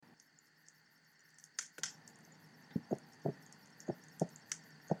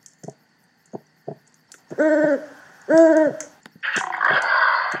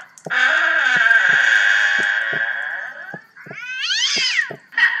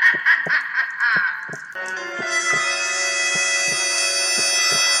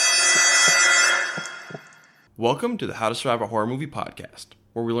Welcome to the How to Survive a Horror Movie podcast,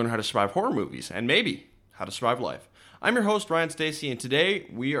 where we learn how to survive horror movies and maybe how to survive life. I'm your host, Ryan Stacy, and today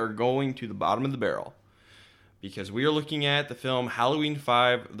we are going to the bottom of the barrel because we are looking at the film Halloween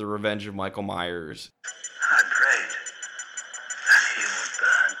 5, The Revenge of Michael Myers. I prayed that he would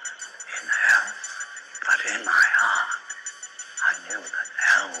burn in hell, but in my heart, I knew that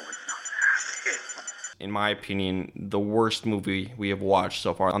hell would not have him. In my opinion, the worst movie we have watched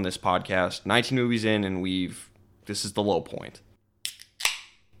so far on this podcast. 19 movies in, and this is the low point.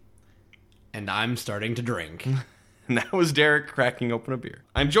 And I'm starting to drink. And that was Derek cracking open a beer.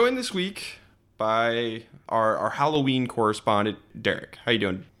 I'm joined this week by our Halloween correspondent, Derek. How you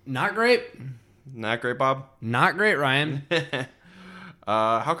doing? Not great. Not great, Bob? Not great, Ryan.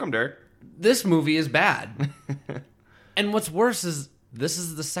 How come, Derek? This movie is bad. And what's worse is this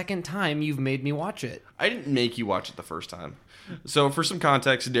is the second time you've made me watch it. I didn't make you watch it the first time. So for some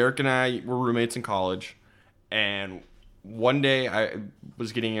context, Derek and I were roommates in college, and one day I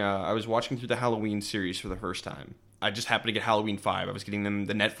was watching through the Halloween series for the first time. I just happened to get Halloween 5. I was getting them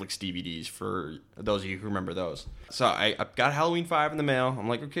the Netflix DVDs for those of you who remember those. So I got Halloween 5 in the mail. I'm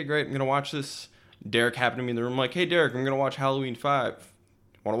like, okay, great. I'm going to watch this. Derek happened to be in the room. I'm like, hey, Derek, I'm going to watch Halloween 5.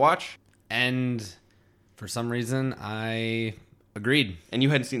 Want to watch? And for some reason, I agreed. And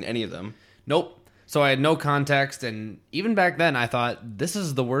you hadn't seen any of them. Nope. So I had no context, and even back then, I thought, this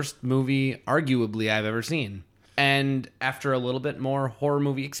is the worst movie, arguably, I've ever seen. And after a little bit more horror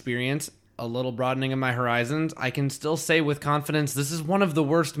movie experience, a little broadening of my horizons, I can still say with confidence, this is one of the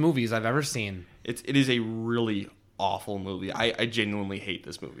worst movies I've ever seen. It is a really awful movie. I genuinely hate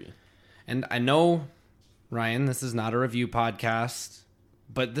this movie. And I know, Ryan, this is not a review podcast,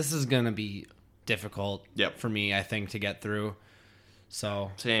 but this is going to be difficult for me, I think, to get through.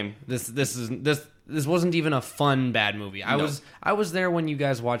 So same. This wasn't even a fun bad movie. I was there when you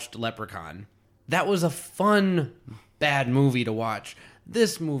guys watched Leprechaun. That was a fun bad movie to watch.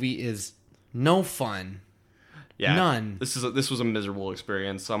 This movie is no fun. Yeah, none. This was a miserable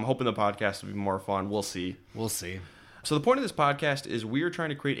experience. So I'm hoping the podcast will be more fun. We'll see. We'll see. So the point of this podcast is we are trying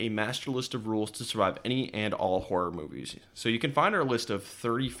to create a master list of rules to survive any and all horror movies. So you can find our list of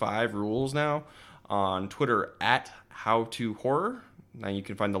 35 rules now on Twitter at HowToHorror. Now you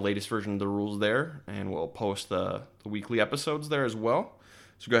can find the latest version of the rules there, and we'll post the weekly episodes there as well.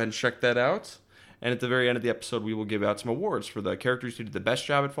 So go ahead and check that out. And at the very end of the episode, we will give out some awards for the characters who did the best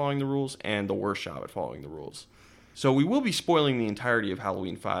job at following the rules and the worst job at following the rules. So we will be spoiling the entirety of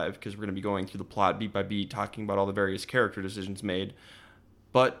Halloween 5 because we're going to be going through the plot beat by beat, talking about all the various character decisions made.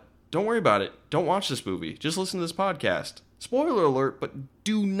 But don't worry about it. Don't watch this movie. Just listen to this podcast. Spoiler alert, but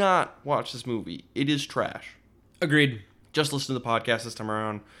do not watch this movie. It is trash. Agreed. Just listen to the podcast this time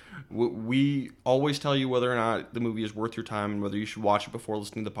around. We always tell you whether or not the movie is worth your time and whether you should watch it before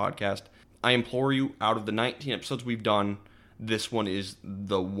listening to the podcast. I implore you, out of the 19 episodes we've done, this one is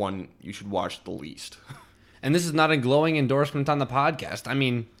the one you should watch the least. And this is not a glowing endorsement on the podcast. I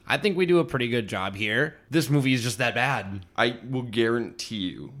mean, I think we do a pretty good job here. This movie is just that bad. I will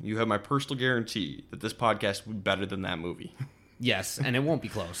guarantee you have my personal guarantee that this podcast will be better than that movie. Yes, and it won't be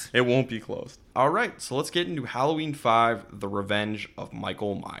close. It won't be close. All right, so let's get into Halloween 5, The Revenge of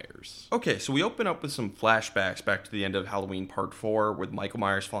Michael Myers. Okay, so we open up with some flashbacks back to the end of Halloween Part 4 with Michael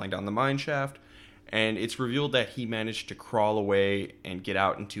Myers falling down the mine shaft, and it's revealed that he managed to crawl away and get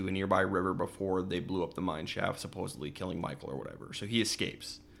out into a nearby river before they blew up the mine shaft, supposedly killing Michael or whatever. So he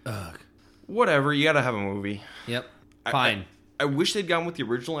escapes. Ugh. Whatever, you gotta have a movie. Yep, fine. I wish they'd gone with the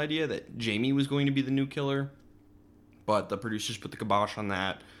original idea that Jamie was going to be the new killer, but the producers put the kibosh on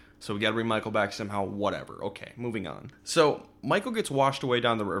that, so we gotta bring Michael back somehow, whatever. Okay, moving on. So, Michael gets washed away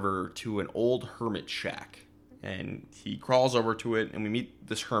down the river to an old hermit shack, and he crawls over to it, and we meet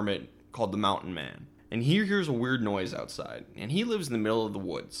this hermit called the Mountain Man. And he hears a weird noise outside, and he lives in the middle of the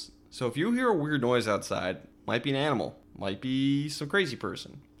woods. So if you hear a weird noise outside, might be an animal, might be some crazy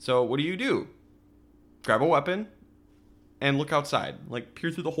person. So what do? Grab a weapon and look outside, like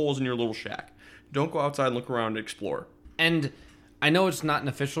peer through the holes in your little shack. Don't go outside and look around and explore. And I know it's not an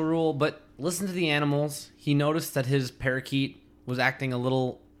official rule, but listen to the animals. He noticed that his parakeet was acting a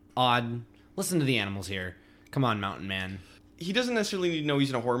little odd. Listen to the animals here. Come on, Mountain Man. He doesn't necessarily need to know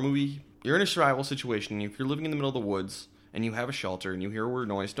he's in a horror movie. You're in a survival situation. If you're living in the middle of the woods and you have a shelter and you hear a weird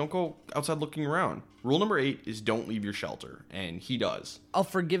noise, don't go outside looking around. Rule number 8 is don't leave your shelter, and he does. I'll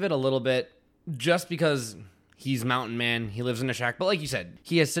forgive it a little bit just because He's mountain man. He lives in a shack. But like you said,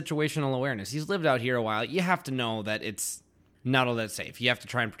 he has situational awareness. He's lived out here a while. You have to know that it's not all that safe. You have to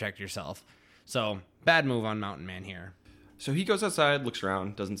try and protect yourself. So, bad move on mountain man here. So he goes outside, looks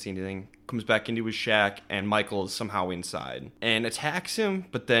around, doesn't see anything, comes back into his shack, and Michael is somehow inside and attacks him,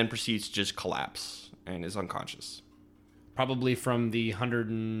 but then proceeds to just collapse and is unconscious. Probably from the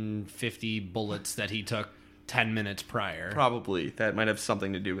 150 bullets that he took 10 minutes prior. Probably. That might have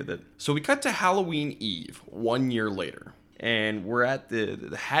something to do with it. So we cut to Halloween Eve, 1 year later, and we're at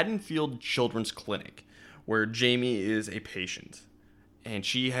the Haddonfield Children's Clinic, where Jamie is a patient. And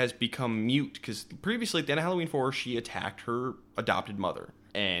she has become mute because previously at the end of Halloween 4, she attacked her adopted mother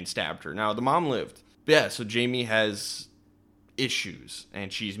and stabbed her. Now, the mom lived. But yeah, so Jamie has issues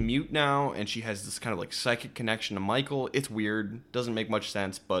and she's mute now and she has this kind of like psychic connection to Michael. It's weird. Doesn't make much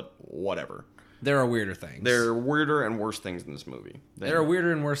sense, but whatever. There are weirder things. There are weirder and worse things in this movie. There are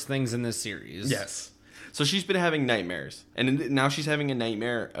weirder and worse things in this series. Yes. So she's been having nightmares. And now she's having a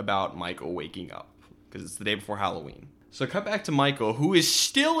nightmare about Michael waking up because it's the day before Halloween. So cut back to Michael, who is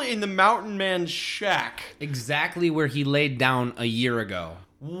still in the Mountain Man's shack. Exactly where he laid down a year ago.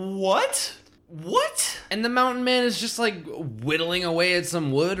 What? What? And the Mountain Man is just like whittling away at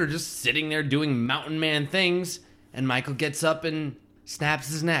some wood or just sitting there doing Mountain Man things. And Michael gets up and snaps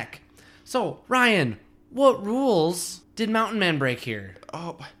his neck. So, Ryan, what rules did Mountain Man break here?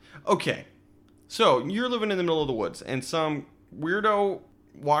 Oh, okay. So, you're living in the middle of the woods, and some weirdo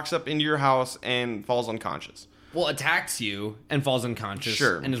walks up into your house and falls unconscious. Well, attacks you and falls unconscious.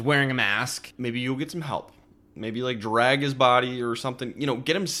 Sure. And is wearing a mask. Maybe you'll get some help. Maybe, like, drag his body or something. You know,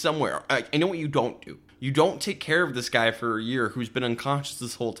 get him somewhere. I know what you don't do. You don't take care of this guy for a year who's been unconscious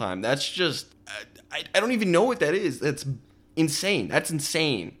this whole time. That's just... I don't even know what that is. That's insane. That's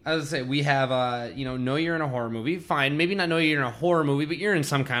insane. I was going to say, we have, know you're in a horror movie. Fine. Maybe not know you're in a horror movie, but you're in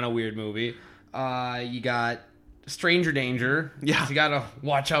some kind of weird movie. You got Stranger Danger. Yeah. So you got to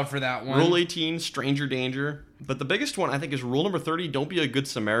watch out for that one. Rule 18, Stranger Danger. But the biggest one, I think, is rule number 30, don't be a good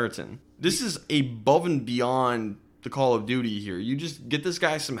Samaritan. This is above and beyond the Call of Duty here. You just get this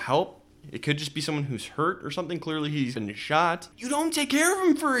guy some help. It could just be someone who's hurt or something. Clearly, he's been shot. You don't take care of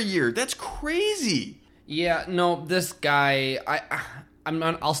him for a year. That's crazy. Yeah, no, this guy,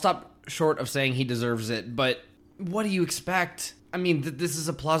 I'll stop short of saying he deserves it, but what do you expect? I mean, this is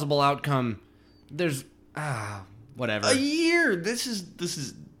a plausible outcome. There's, whatever. A year. This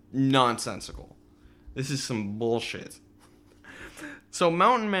is nonsensical. This is some bullshit. So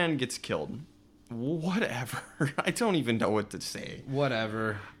Mountain Man gets killed. Whatever. I don't even know what to say.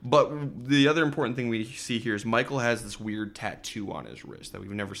 Whatever. But the other important thing we see here is Michael has this weird tattoo on his wrist that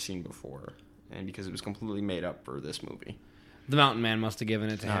we've never seen before. And because it was completely made up for this movie. The Mountain Man must have given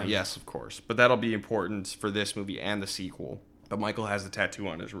it to him. Yes, of course. But that'll be important for this movie and the sequel. But Michael has the tattoo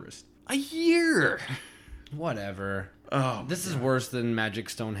on his wrist. A year! Whatever. Oh, this is worse than Magic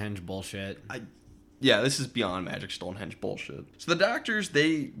Stonehenge bullshit. Yeah, this is beyond Magic Stonehenge bullshit. So the doctors,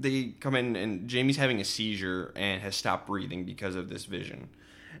 they come in and Jamie's having a seizure and has stopped breathing because of this vision.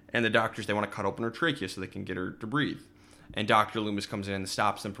 And the doctors, they want to cut open her trachea so they can get her to breathe. And Dr. Loomis comes in and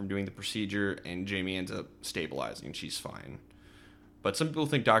stops them from doing the procedure, and Jamie ends up stabilizing, and she's fine. But some people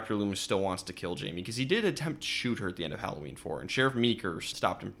think Dr. Loomis still wants to kill Jamie, because he did attempt to shoot her at the end of Halloween 4, and Sheriff Meeker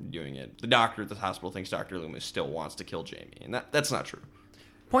stopped him from doing it. The doctor at the hospital thinks Dr. Loomis still wants to kill Jamie, and that's not true.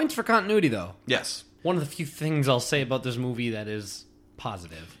 Points for continuity, though. Yes. One of the few things I'll say about this movie that is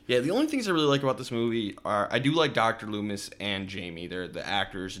positive. Yeah, the only things I really like about this movie are I do like Dr. Loomis and Jamie. The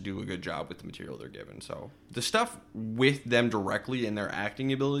actors do a good job with the material they're given. So the stuff with them directly and their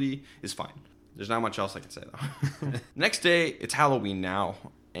acting ability is fine. There's not much else I can say, though. Next day, it's Halloween now,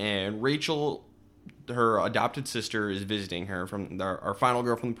 and Rachel, her adopted sister, is visiting her from our final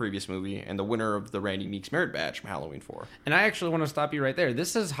girl from the previous movie and the winner of the Randy Meeks Merit Badge from Halloween 4. And I actually want to stop you right there.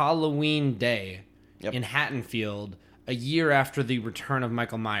 This is Halloween Day in Haddonfield, a year after the return of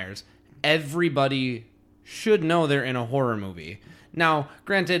Michael Myers. Everybody should know they're in a horror movie. Now,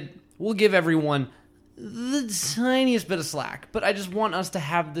 granted, we'll give everyone the tiniest bit of slack, but I just want us to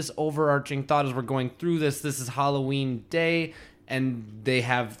have this overarching thought as we're going through this. This is Halloween Day, and they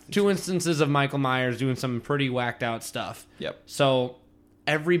have 2 instances of Michael Myers doing some pretty whacked out stuff. Yep. So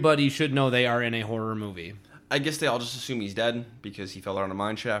everybody should know they are in a horror movie. I guess they all just assume he's dead because he fell down a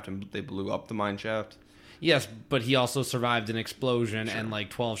mine shaft and they blew up the mine shaft. Yes, but he also survived an explosion and like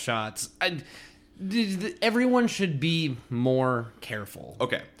 12 shots. Everyone should be more careful.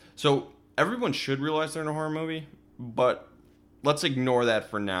 Okay, so everyone should realize they're in a horror movie, but let's ignore that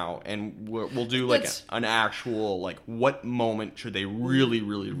for now, and we'll do like an actual, like, what moment should they really,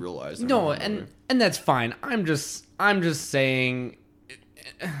 really realize they're in a horror movie? And that's fine. I'm just saying,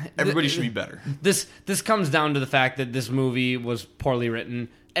 Everybody should be better. This comes down to the fact that this movie was poorly written.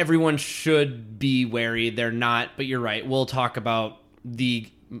 Everyone should be wary. They're not, but you're right. We'll talk about the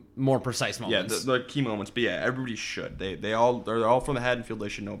more precise moments. Yeah, the key moments. But yeah, everybody should. They're all from the Haddonfield. They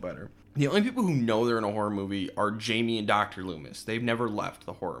should know better. The only people who know they're in a horror movie are Jamie and Dr. Loomis. They've never left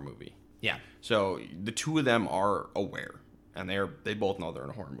the horror movie. Yeah. So the two of them are aware, and they both know they're in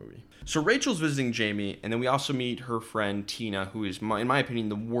a horror movie. So Rachel's visiting Jamie, and then we also meet her friend Tina, who is, in my opinion,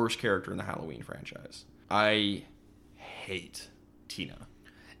 the worst character in the Halloween franchise. I hate Tina.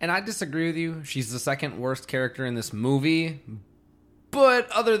 And I disagree with you. She's the second worst character in this movie. But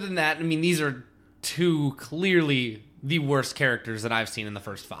other than that, I mean, these are two clearly the worst characters that I've seen in the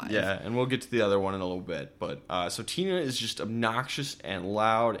first 5. Yeah, and we'll get to the other one in a little bit. But so Tina is just obnoxious and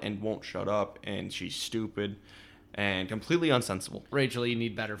loud and won't shut up, and she's stupid and completely unsensible. Rachel, you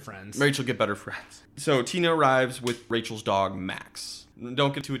need better friends. Rachel, get better friends. So Tina arrives with Rachel's dog, Max.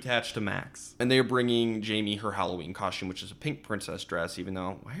 Don't get too attached to Max. And they're bringing Jamie her Halloween costume, which is a pink princess dress, even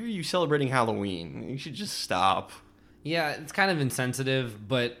though, why are you celebrating Halloween? You should just stop. Yeah, it's kind of insensitive,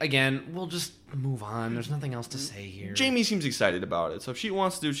 but again, we'll just move on. There's nothing else to say here. Jamie seems excited about it, so if she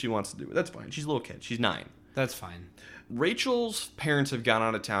wants to do it, she wants to do it. That's fine. She's a little kid. She's 9. That's fine. Rachel's parents have gone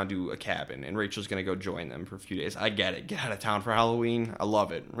out of town to a cabin, and Rachel's going to go join them for a few days. I get it. Get out of town for Halloween. I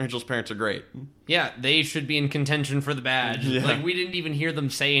love it. Rachel's parents are great. Yeah, they should be in contention for the badge. Yeah. Like, we didn't even hear them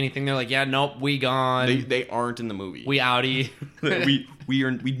say anything. They're like, yeah, nope, we gone. They aren't in the movie. We outie.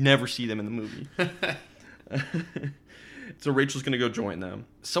 we never see them in the movie. So Rachel's going to go join them.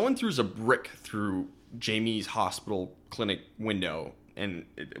 Someone throws a brick through Jamie's hospital clinic window and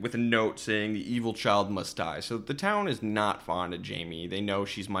with a note saying the evil child must die. So the town is not fond of Jamie. They know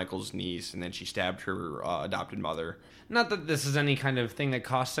she's Michael's niece, and then she stabbed her adopted mother. Not that this is any kind of thing that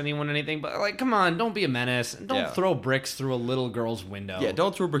costs anyone anything, but like, come on, don't be a menace. Don't throw bricks through a little girl's window. Yeah,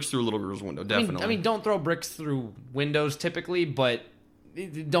 don't throw bricks through a little girl's window, definitely. I mean, don't throw bricks through windows typically, but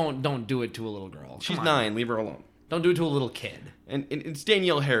don't do it to a little girl. She's 9, leave her alone. Don't do it to a little kid. And it's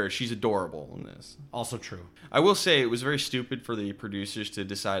Danielle Harris. She's adorable in this. Also true. I will say it was very stupid for the producers to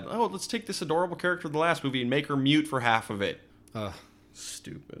decide, oh, let's take this adorable character of the last movie and make her mute for half of it. Ugh.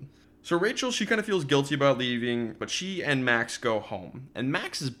 Stupid. So Rachel, she kind of feels guilty about leaving, but she and Max go home. And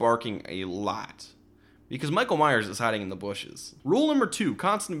Max is barking a lot because Michael Myers is hiding in the bushes. Rule number 2,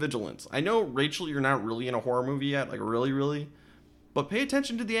 constant vigilance. I know, Rachel, you're not really in a horror movie yet, like really, but pay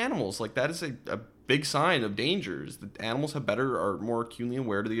attention to the animals. Like, that is a big sign of dangers. The animals are more acutely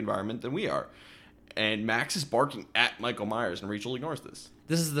aware to the environment than we are. And Max is barking at Michael Myers, and Rachel ignores this.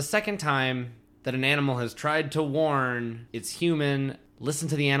 This is the second time that an animal has tried to warn its human. Listen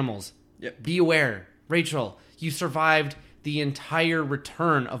to the animals. Yep. Be aware. Rachel, you survived the entire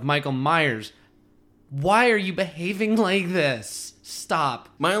return of Michael Myers. Why are you behaving like this? Stop.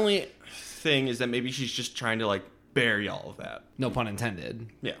 My only thing is that maybe she's just trying to, like, bury all of that. No pun intended.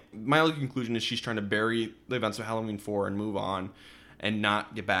 Yeah. My only conclusion is she's trying to bury the events of Halloween 4 and move on and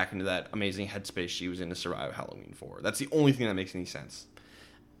not get back into that amazing headspace she was in to survive Halloween 4. That's the only thing that makes any sense.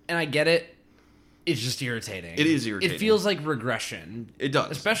 And I get it. It's just irritating. It is irritating. It feels like regression. It does.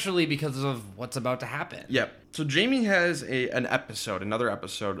 Especially because of what's about to happen. Yep. So Jamie has another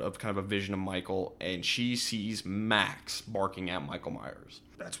episode of kind of a vision of Michael, and she sees Max barking at Michael Myers.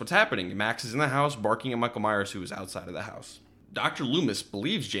 That's what's happening. Max is in the house barking at Michael Myers, who is outside of the house. Dr. Loomis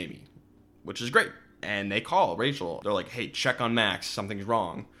believes Jamie, which is great. And they call Rachel. They're like, hey, check on Max. Something's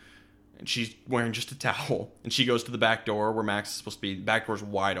wrong. And she's wearing just a towel. And she goes to the back door where Max is supposed to be. The back door's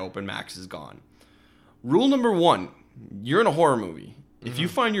wide open. Max is gone. Rule number 1, you're in a horror movie. If you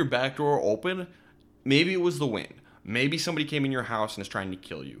find your back door open, maybe it was the wind. Maybe somebody came in your house and is trying to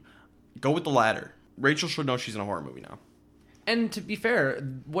kill you. Go with the latter. Rachel should know she's in a horror movie now. And to be fair,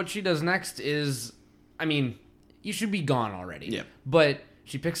 what she does next is, I mean, you should be gone already. Yeah. But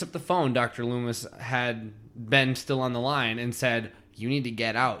she picks up the phone. Dr. Loomis had been still on the line and said, you need to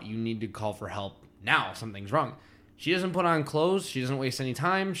get out. You need to call for help now. Something's wrong. She doesn't put on clothes. She doesn't waste any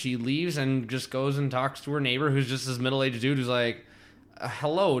time. She leaves and just goes and talks to her neighbor, who's just this middle-aged dude who's like,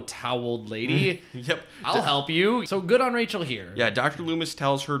 hello, toweled lady. Yep. I'll help you. So good on Rachel here. Yeah, Dr. Loomis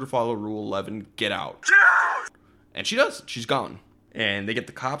tells her to follow Rule 11, get out. And she does. She's gone. And they get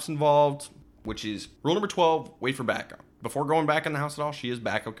the cops involved, which is rule number 12, wait for backup. Before going back in the house at all, she is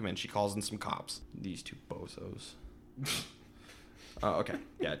backup come in. She calls in some cops. These two bozos. Okay,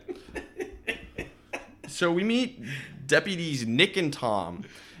 yeah. So we meet deputies Nick and Tom,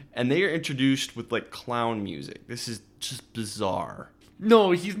 and they are introduced with, like, clown music. This is just bizarre.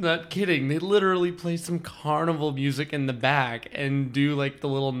 No, he's not kidding. They literally play some carnival music in the back and do, like, the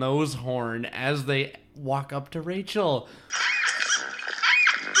little nose horn as they walk up to Rachel.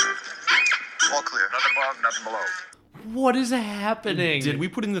 above, nothing below. What is happening? Did we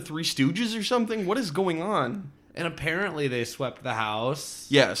put in the Three Stooges or something? What is going on? And apparently they swept the house.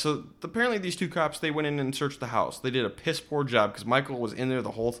 Yeah, so apparently these two cops, they went in and searched the house. They did a piss poor job because Michael was in there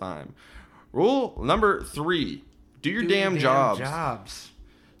the whole time. Rule number 3, do your damn jobs.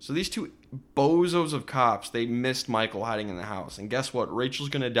 So these two bozos of cops, they missed Michael hiding in the house. And guess what? Rachel's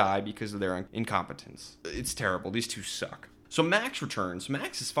going to die because of their incompetence. It's terrible. These two suck. So Max returns.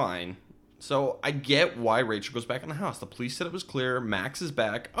 Max is fine. So I get why Rachel goes back in the house. The police said it was clear. Max is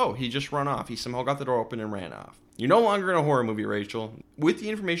back. Oh, he just run off. He somehow got the door open and ran off. You're no longer in a horror movie, Rachel. With the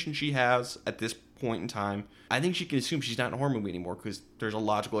information she has at this point in time, I think she can assume she's not in a horror movie anymore because there's a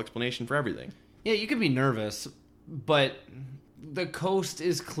logical explanation for everything. Yeah, you can be nervous, but the coast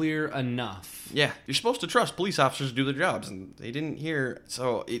is clear enough. Yeah, you're supposed to trust police officers to do their jobs, and they didn't hear,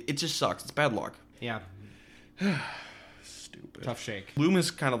 so it just sucks. It's bad luck. Yeah. Stupid. Tough shake.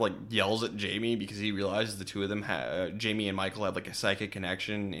 Loomis kind of like yells at Jamie because he realizes the two of them, Jamie and Michael, have like a psychic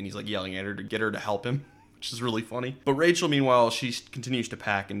connection, and he's like yelling at her to get her to help him, which is really funny. But Rachel, meanwhile, she continues to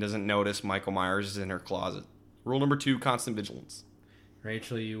pack and doesn't notice Michael Myers is in her closet. Rule number 2, constant vigilance.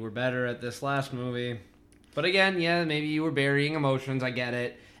 Rachel, you were better at this last movie. But again, yeah, maybe you were burying emotions, I get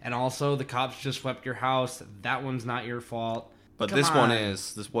it. And also, the cops just swept your house. That one's not your fault. But Come this on. one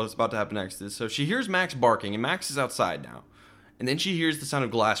is. This what's about to happen next is. So she hears Max barking, and Max is outside now. And then she hears the sound of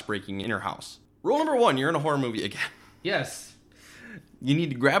glass breaking in her house. Rule number 1, you're in a horror movie again. Yes. You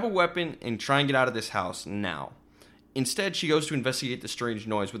need to grab a weapon and try and get out of this house now. Instead, she goes to investigate the strange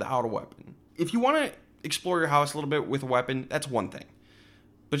noise without a weapon. If you want to explore your house a little bit with a weapon, that's one thing.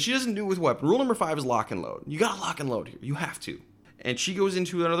 But she doesn't do it with a weapon. Rule number 5 is lock and load. You gotta lock and load here. You have to. And she goes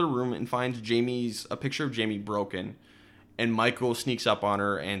into another room and finds a picture of Jamie broken. And Michael sneaks up on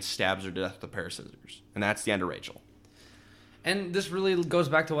her and stabs her to death with a pair of scissors. And that's the end of Rachel. And this really goes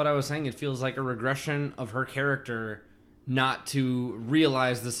back to what I was saying. It feels like a regression of her character not to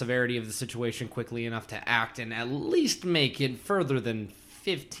realize the severity of the situation quickly enough to act and at least make it further than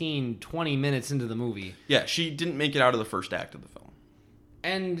 15, 20 minutes into the movie. Yeah, she didn't make it out of the first act of the film.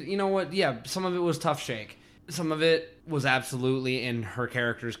 And you know what? Yeah, some of it was tough shake. Some of it was absolutely in her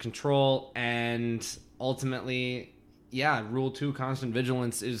character's control. And ultimately, yeah, Rule 2, constant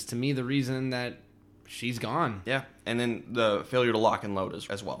vigilance, is to me the reason that she's gone. Yeah, and then the failure to lock and load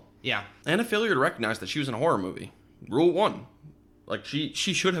as well. Yeah. And a failure to recognize that she was in a horror movie. Rule 1. Like, she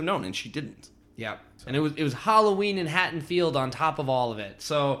should have known, and she didn't. Yeah. And it was Halloween in Haddonfield on top of all of it.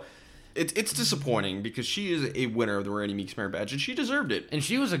 So It's disappointing because she is a winner of the Randy Meeks Merit Badge, and she deserved it. And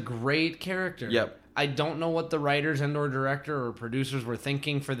she was a great character. Yep. I don't know what the writers and or director or producers were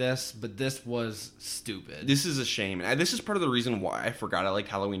thinking for this, but this was stupid. This is a shame. And this is part of the reason why I forgot I liked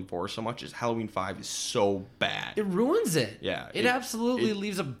Halloween 4 so much, is Halloween 5 is so bad. It ruins it. Yeah, It absolutely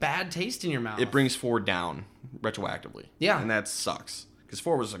leaves a bad taste in your mouth. It brings 4 down retroactively. Yeah. And that sucks. Because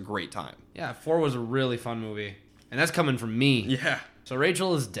 4 was a great time. Yeah, 4 was a really fun movie. And that's coming from me. Yeah. So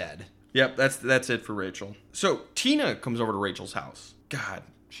Rachel is dead. Yep, that's it for Rachel. So Tina comes over to Rachel's house. God,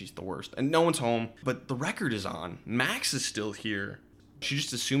 she's the worst. And no one's home, but the record is on. Max is still here. She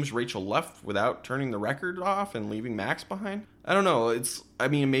just assumes Rachel left without turning the record off and leaving Max behind. I don't know.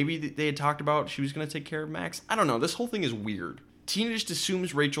 Maybe they had talked about she was going to take care of Max. I don't know. This whole thing is weird. Tina just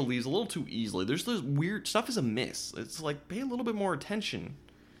assumes Rachel leaves a little too easily. There's this weird stuff is amiss. It's like, pay a little bit more attention.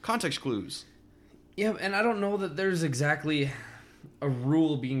 Context clues. Yeah, and I don't know that there's exactly a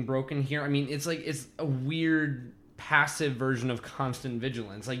rule being broken here. I mean, it's a weird passive version of constant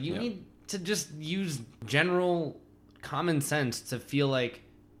vigilance. Like, you need to just use general common sense to feel like,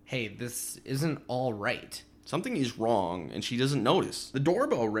 hey, this isn't all right. Something is wrong, and she doesn't notice. The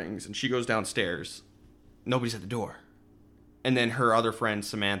doorbell rings, and she goes downstairs. Nobody's at the door. And then her other friend,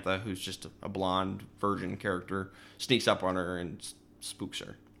 Samantha, who's just a blonde virgin character, sneaks up on her and spooks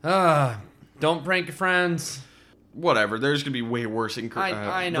her. Don't prank your friends. Whatever. There's gonna be way worse. I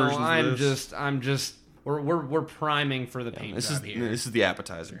know. versions of this. I'm just. We're priming for the paint job here. This is the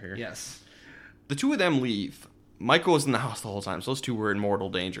appetizer here. Yes. The two of them leave. Michael was in the house the whole time, so those two were in mortal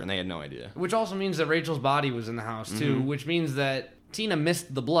danger, and they had no idea. Which also means that Rachel's body was in the house too. Which means that Tina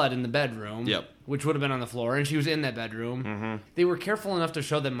missed the blood in the bedroom. Yep. Which would have been on the floor, and she was in that bedroom. They were careful enough to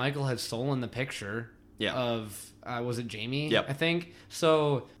show that Michael had stolen the picture. Yeah. Of was it Jamie? Yep. I think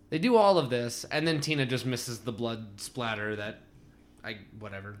so. They do all of this, and then Tina just misses the blood splatter that,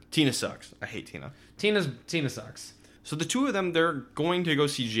 whatever. Tina sucks. I hate Tina. Tina sucks. So the two of them, they're going to go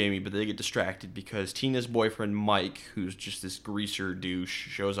see Jamie, but they get distracted because Tina's boyfriend, Mike, who's just this greaser douche,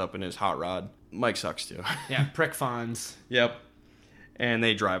 shows up in his hot rod. Mike sucks too. Yeah, prick Fonz. Yep. And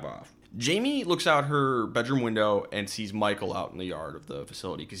they drive off. Jamie looks out her bedroom window and sees Michael out in the yard of the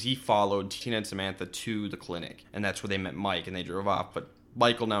facility because he followed Tina and Samantha to the clinic, and that's where they met Mike, and they drove off. But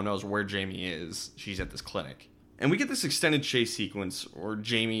Michael now knows where Jamie is. She's at this clinic. And we get this extended chase sequence where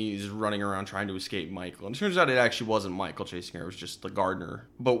Jamie is running around trying to escape Michael. And it turns out it actually wasn't Michael chasing her. It was just the gardener.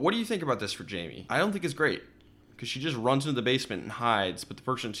 But what do you think about this for Jamie? I don't think it's great. Because she just runs into the basement and hides. But the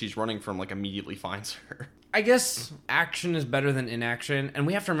person she's running from, like, immediately finds her. I guess action is better than inaction. And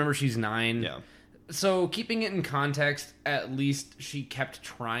we have to remember she's 9. Yeah. So keeping it in context, at least she kept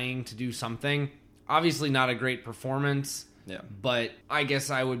trying to do something. Obviously not a great performance. Yeah. But I guess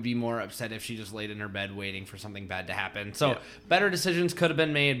I would be more upset if she just laid in her bed waiting for something bad to happen. So better decisions could have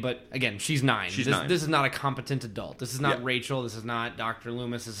been made, but again, she's 9. She's 9. This is not a competent adult. This is not Rachel. This is not Dr.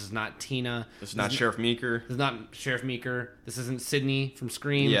 Loomis. This is not Tina. This is not Sheriff Meeker. This is not Sheriff Meeker. This isn't Sydney from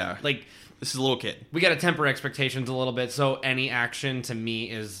Scream. Yeah. Like, this is a little kid. we got to temper expectations a little bit, so any action to me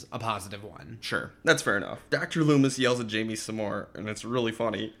is a positive one. Sure. That's fair enough. Dr. Loomis yells at Jamie some more, and it's really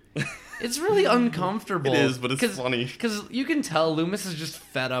funny. It's really uncomfortable. It is, but it's funny. Because you can tell Loomis is just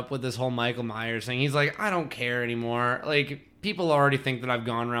fed up with this whole Michael Myers thing. He's like, I don't care anymore. Like, people already think that I've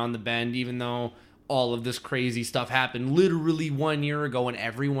gone around the bend, even though all of this crazy stuff happened literally 1 year ago, and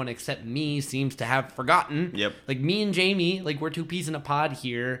everyone except me seems to have forgotten. Yep. Like, me and Jamie, like, we're 2 peas in a pod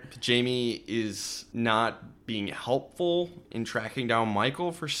here. Jamie is not being helpful in tracking down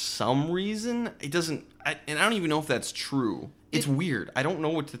Michael for some reason. It doesn't... and I don't even know if that's true. It's weird. I don't know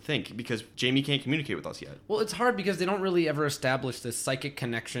what to think because Jamie can't communicate with us yet. Well, it's hard because they don't really ever establish this psychic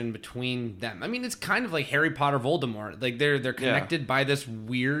connection between them. I mean, it's kind of like Harry Potter Voldemort. Like, they're connected by this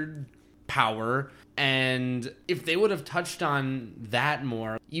weird power, and if they would have touched on that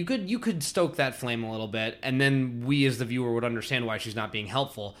more, you could stoke that flame a little bit, and then we as the viewer would understand why she's not being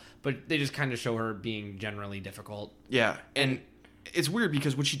helpful. But they just kind of show her being generally difficult. Yeah, and it's weird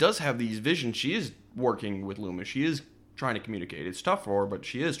because when she does have these visions, she is working with Loomis. She is trying to communicate. It's tough for her, but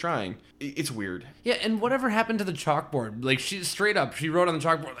she is trying. It's weird. Yeah, and whatever happened to the chalkboard? Like, she straight up, she wrote on the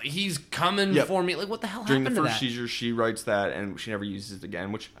chalkboard, like, he's coming for me. Like, what the hell During happened the to first that? seizure, she writes that, and she never uses it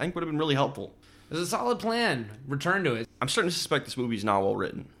again, which I think would have been really helpful. It's a solid plan. Return to it. I'm starting to suspect this movie's not well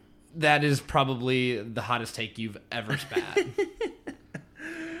written. That is probably the hottest take you've ever spat.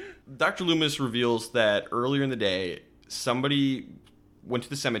 Dr. Loomis reveals that earlier in the day, somebody went to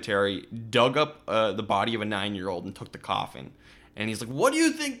the cemetery, dug up the body of a 9-year-old, and took the coffin. And he's like, what do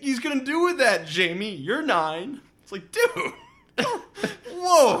you think he's going to do with that, Jamie? You're 9. It's like, dude.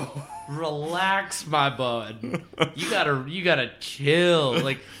 Whoa. Relax, my bud. You gotta chill.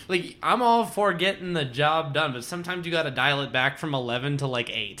 Like I'm all for getting the job done, but sometimes you gotta dial it back from 11 to like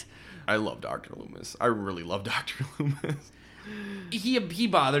 8. I love Dr. Loomis. I really love Dr. Loomis. He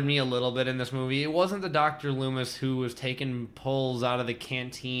bothered me a little bit in this movie. It wasn't the Dr. Loomis who was taking pulls out of the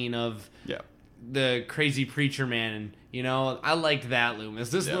canteen of the crazy preacher man. You know, I liked that Loomis.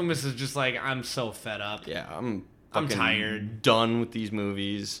 This Loomis is just like, I'm so fed up. Yeah, I'm tired. Done with these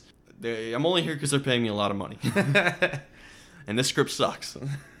movies. I'm only here because they're paying me a lot of money. And this script sucks.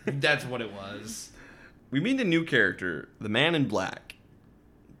 That's what it was. We meet a new character, the Man in Black.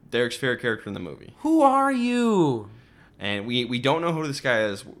 Derek's favorite character in the movie. Who are you? And we don't know who this guy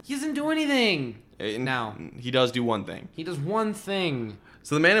is. He doesn't do anything. Now. He does do one thing. He does one thing.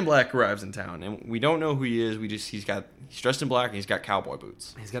 So the Man in Black arrives in town, and we don't know who he is. He's dressed in black, and he's got cowboy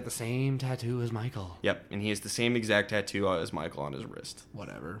boots. He's got the same tattoo as Michael. Yep, and he has the same exact tattoo as Michael on his wrist.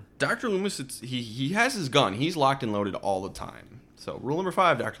 Whatever. Dr. Loomis, he has his gun. He's locked and loaded all the time. So rule number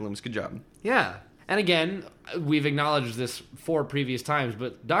 5, Dr. Loomis, good job. Yeah. And again, we've acknowledged this 4 previous times,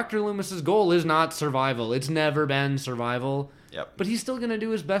 but Dr. Loomis's goal is not survival. It's never been survival. Yep. But he's still going to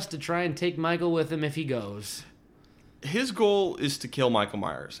do his best to try and take Michael with him if he goes. His goal is to kill Michael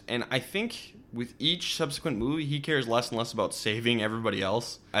Myers. And I think with each subsequent movie, he cares less and less about saving everybody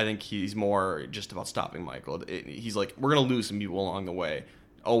else. I think he's more just about stopping Michael. He's like, we're going to lose some people along the way.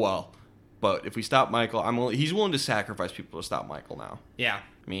 Oh, well. But if we stop Michael, he's willing to sacrifice people to stop Michael now. Yeah.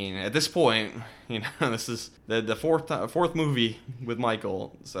 I mean, at this point, this is the fourth movie with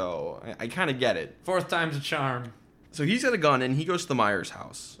Michael, so I kind of get it. 4th time's a charm. So he's got a gun, and he goes to the Myers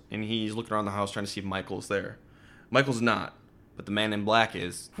house, and he's looking around the house trying to see if Michael's there. Michael's not, but the Man in Black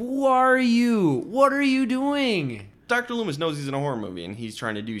is. Who are you? What are you doing? Dr. Loomis knows he's in a horror movie, and he's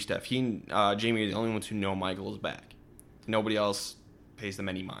trying to do stuff. He and Jamie are the only ones who know Michael is back. Nobody else pays them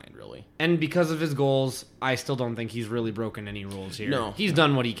any mind, really. And because of his goals, I still don't think he's really broken any rules here. No. He's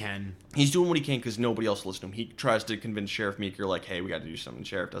done what he can. He's doing what he can because nobody else will listen to him. He tries to convince Sheriff Meeker, like, hey, we got to do something.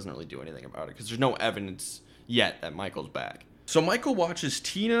 Sheriff doesn't really do anything about it because there's no evidence yet that Michael's back. So Michael watches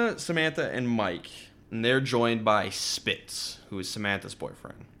Tina, Samantha, and Mike, and they're joined by Spitz, who is Samantha's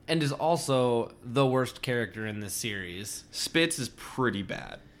boyfriend. and is also the worst character in this series. Spitz is pretty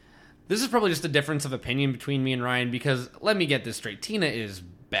bad. This is probably just a difference of opinion between me and Ryan because, let me get this straight, Tina is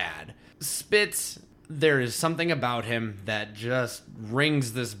bad. Spitz, there is something about him that just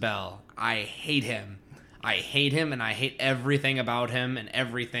rings this bell. I hate him. I hate him, and I hate everything about him, and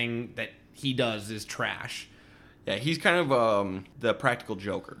everything that he does is trash. Yeah, he's kind of the practical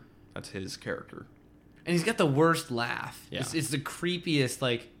Joker. That's his character. And he's got the worst laugh. Yeah. It's the creepiest,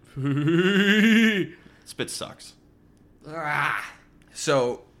 like... Spitz sucks. Ah,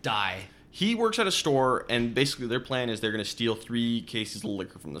 So die. he works at a store, and basically their plan is they're going to steal 3 cases of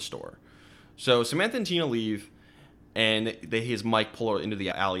liquor from the store. So Samantha and Tina leave, and his Mike pull her into the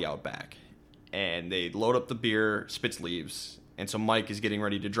alley out back. And they load up the beer, Spitz leaves, and so Mike is getting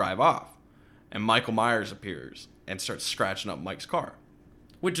ready to drive off. And Michael Myers appears and starts scratching up Mike's car.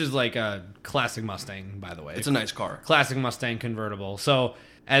 Which is like a classic Mustang, by the way. It's a nice car. Classic Mustang convertible. So,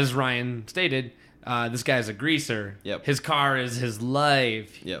 as Ryan stated, this guy's a greaser. Yep. His car is his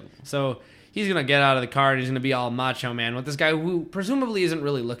life. Yep. So, he's going to get out of the car and he's going to be all macho man with this guy who presumably isn't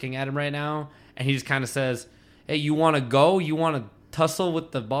really looking at him right now. And he just kind of says, hey, you want to go? You want to tussle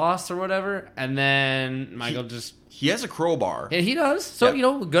with the boss or whatever? And then Michael He has a crowbar. Yeah, he does. So,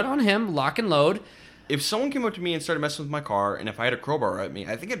 Yep. good on him. Lock and load. If someone came up to me and started messing with my car, and if I had a crowbar at me,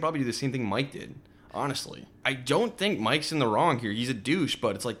 I think I'd probably do the same thing Mike did. Honestly. I don't think Mike's in the wrong here. He's a douche,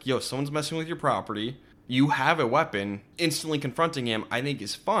 but it's like, yo, someone's messing with your property. You have a weapon. Instantly confronting him, I think,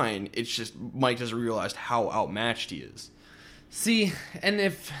 is fine. It's just Mike doesn't realize how outmatched he is. See, and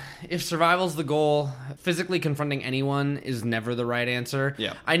if survival's the goal, physically confronting anyone is never the right answer.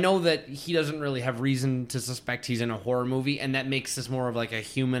 Yeah. I know that he doesn't really have reason to suspect he's in a horror movie, and that makes this more of like a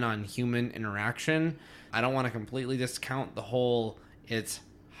human-on-human interaction. I don't want to completely discount the whole it's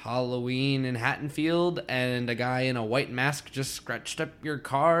Halloween in Haddonfield and a guy in a white mask just scratched up your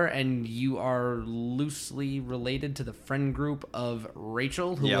car and you are loosely related to the friend group of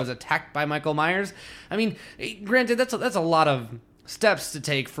Rachel who Yep. was attacked by Michael Myers. I mean, granted, that's a lot of steps to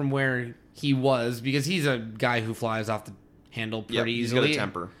take from where he was because he's a guy who flies off the handle pretty He's easily. got a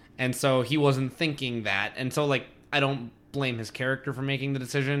temper. And so he wasn't thinking that. And so, like, I don't blame his character for making the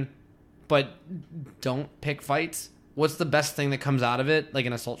decision, but don't pick fights. What's the best thing that comes out of it? Like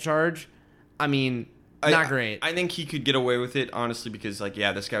an assault charge? I mean, not great. I think he could get away with it, honestly, because, like,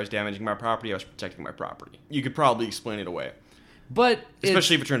 yeah, this guy was damaging my property. I was protecting my property. You could probably explain it away. But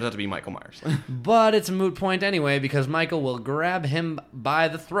Especially if it turns out to be Michael Myers. But it's a moot point anyway because Michael will grab him by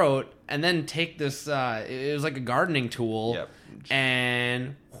the throat and then take this, it was like a gardening tool, Yep.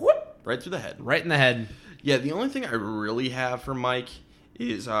 and whoop, Right through the head. right in the head. Yeah, the only thing I really have for Mike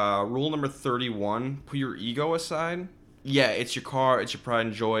is rule number 31, put your ego aside. Yeah, it's your car, it's your pride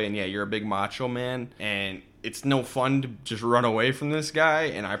and joy, and yeah, you're a big macho man, and it's no fun to just run away from this guy,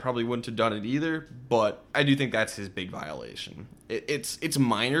 and I probably wouldn't have done it either, but I do think that's his big violation. It's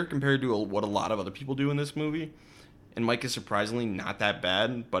minor compared to what a lot of other people do in this movie, and Mike is surprisingly not that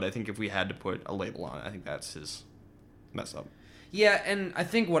bad, but I think if we had to put a label on it, I think that's his mess up. Yeah, and I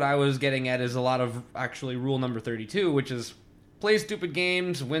think what I was getting at is a lot of actually rule number 32, which is play stupid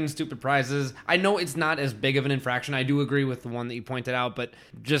games, win stupid prizes. I know it's not as big of an infraction. I do agree with the one that you pointed out, but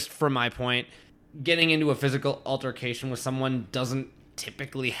just from my point, getting into a physical altercation with someone doesn't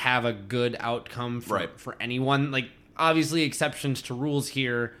typically have a good outcome for anyone. Like, obviously exceptions to rules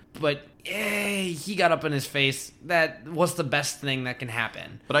here, but he got up in his face. What's the best thing that can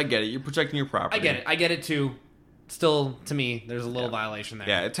happen? But I get it. You're protecting your property. I get it too. Still, to me, there's a little violation there.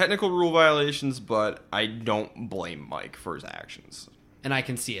 Yeah, technical rule violations, but I don't blame Mike for his actions. And I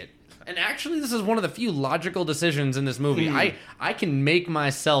can see it. And actually, this is one of the few logical decisions in this movie. I can make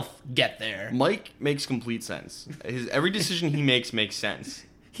myself get there. Mike makes complete sense. Every decision he makes sense.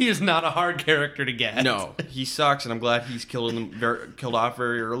 He is not a hard character to get. No, he sucks, and I'm glad he's killed off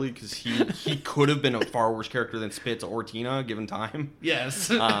very early because he could have been a far worse character than Spitz or Tina given time. Yes.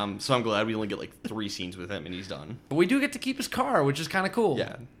 So I'm glad we only get like 3 scenes with him and he's done. But we do get to keep his car, which is kind of cool.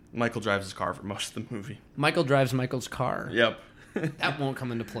 Yeah, Michael drives his car for most of the movie. Michael drives Michael's car. Yep. That won't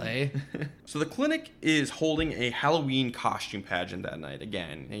come into play. So the clinic is holding a Halloween costume pageant that night.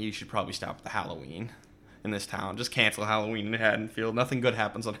 Again, you should probably stop with the Halloween in this town. Just cancel Halloween in Haddonfield. Nothing good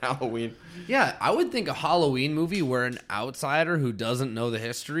happens on Halloween. Yeah, I would think a Halloween movie where an outsider who doesn't know the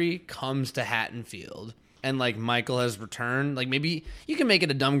history comes to Haddonfield and, like, Michael has returned. Like, maybe you can make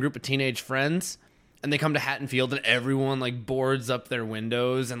it a dumb group of teenage friends And they come to Haddonfield, and everyone, like, boards up their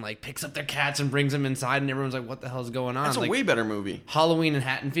windows and, like, picks up their cats and brings them inside, and everyone's like, what the hell's going on? That's a like, way better movie. Halloween in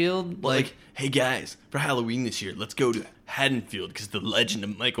Haddonfield? Like, hey guys, for Halloween this year, let's go to Haddonfield because the legend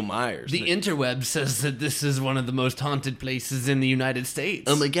of Michael Myers. The interweb says that this is one of the most haunted places in the United States.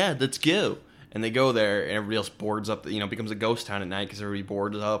 Oh my god, let's go. And they go there, and everybody else boards up, becomes a ghost town at night because everybody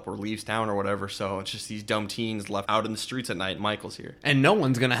boards up or leaves town or whatever. So it's just these dumb teens left out in the streets at night, and Michael's here. And no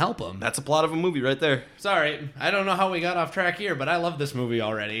one's going to help them. That's a plot of a movie right there. Sorry, I don't know how we got off track here, but I love this movie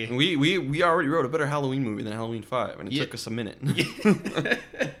already. We already wrote a better Halloween movie than Halloween 5, and it took us a minute.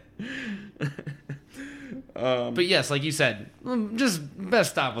 But yes, like you said, just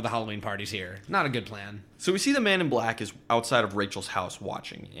best stop with the Halloween parties here. Not a good plan. So we see the man in black is outside of Rachel's house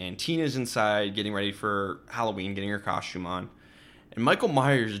watching, and Tina's inside getting ready for Halloween, getting her costume on. And Michael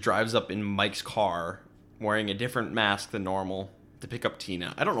Myers drives up in Mike's car wearing a different mask than normal to pick up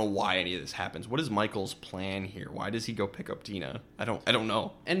Tina. I don't know why any of this happens. What is Michael's plan here? Why does he go pick up Tina? I don't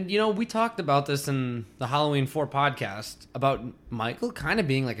know. And, we talked about this in the Halloween 4 podcast about Michael kind of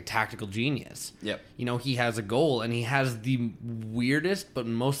being like a tactical genius. Yep. He has a goal, and he has the weirdest but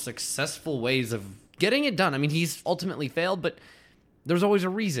most successful ways of getting it done. I mean, he's ultimately failed, but there's always a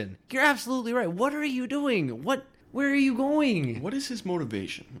reason. You're absolutely right. What are you doing? Where are you going? What is his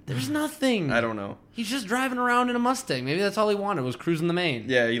motivation? There's nothing. I don't know. He's just driving around in a Mustang. Maybe that's all he wanted, was cruising the main.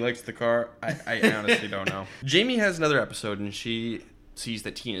 Yeah, he likes the car. I honestly don't know. Jamie has another episode, and she sees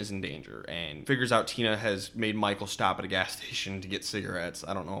that Tina's in danger and figures out Tina has made Michael stop at a gas station to get cigarettes.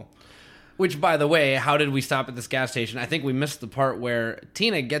 I don't know. Which, by the way, how did we stop at this gas station? I think we missed the part where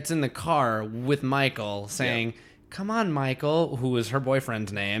Tina gets in the car with Michael saying, Come on, Michael, who is her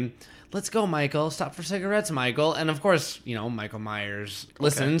boyfriend's name. Let's go, Michael. Stop for cigarettes, Michael. And of course, Michael Myers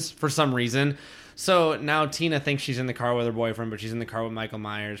listens for some reason. So now Tina thinks she's in the car with her boyfriend, but she's in the car with Michael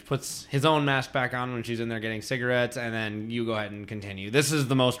Myers, puts his own mask back on when she's in there getting cigarettes, and then you go ahead and continue. This is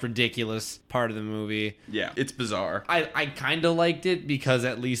the most ridiculous part of the movie. Yeah, it's bizarre. I kind of liked it because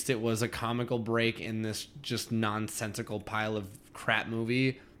at least it was a comical break in this just nonsensical pile of crap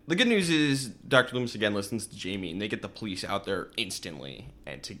movie. The good news is Dr. Loomis again listens to Jamie, and they get the police out there instantly,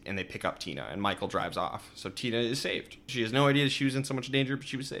 and they pick up Tina, and Michael drives off. So Tina is saved. She has no idea she was in so much danger, but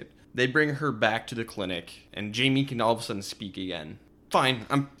she was saved. They bring her back to the clinic, and Jamie can all of a sudden speak again. Fine,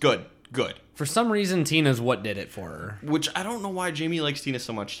 I'm good. For some reason, Tina's what did it for her. Which I don't know why Jamie likes Tina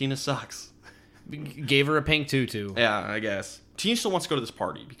so much. Tina sucks. Gave her a pink tutu. Yeah, I guess. Tina still wants to go to this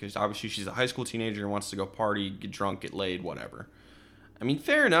party, because obviously she's a high school teenager and wants to go party, get drunk, get laid, whatever. I mean,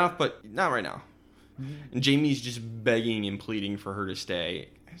 fair enough, but not right now. And Jamie's just begging and pleading for her to stay.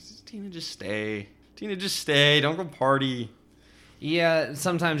 Tina, just stay. Tina, just stay. Don't go party. Yeah,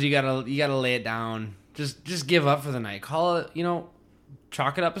 sometimes you gotta lay it down. Just give up for the night. Call it,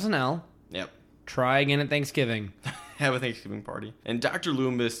 chalk it up as an L. Yep. Try again at Thanksgiving. Have a Thanksgiving party. And Dr.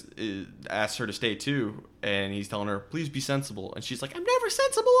 Loomis asks her to stay too, and he's telling her, please be sensible. And she's like, I'm never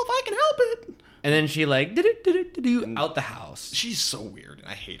sensible if I can help it. And then she do out the house. She's so weird, and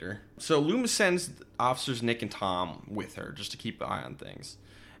I hate her. So Loomis sends officers Nick and Tom with her just to keep an eye on things.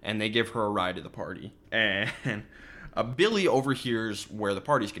 And they give her a ride to the party. And Billy overhears where the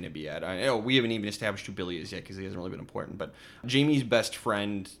party's going to be at. We haven't even established who Billy is yet because he hasn't really been important. But Jamie's best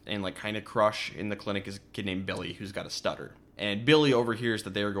friend and kind of crush in the clinic is a kid named Billy who's got a stutter. And Billy overhears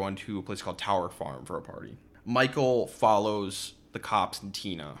that they are going to a place called Tower Farm for a party. Michael follows the cops and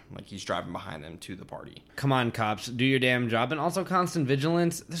Tina, he's driving behind them to the party. Come on, cops, do your damn job. And also constant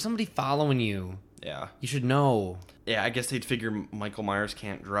vigilance. There's somebody following you. Yeah. You should know. Yeah, I guess they'd figure Michael Myers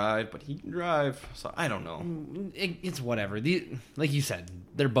can't drive, but he can drive, so I don't know. It's whatever. Like you said,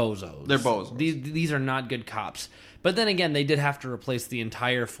 they're bozos. They're bozos. These are not good cops. But then again, they did have to replace the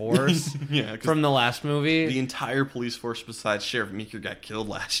entire force from the last movie. The entire police force besides Sheriff Meeker got killed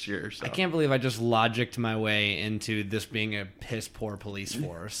last year. So. I can't believe I just logicked my way into this being a piss-poor police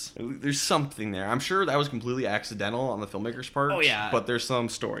force. There's something there. I'm sure that was completely accidental on the filmmaker's part. Oh, yeah. But there's some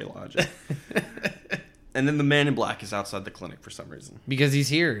story logic. And then the man in black is outside the clinic for some reason. Because he's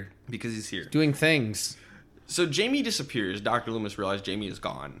here. Doing things. So Jamie disappears. Dr. Loomis realizes Jamie is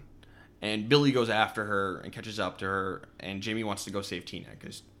gone. And Billy goes after her and catches up to her. And Jamie wants to go save Tina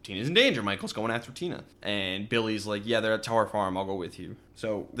because Tina's in danger. Michael's going after Tina. And Billy's like, yeah, they're at Tower Farm. I'll go with you.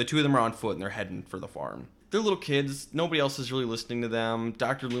 So the two of them are on foot and they're heading for the farm. They're little kids. Nobody else is really listening to them.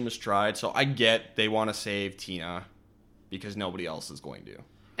 Dr. Loomis tried. So I get they want to save Tina because nobody else is going to.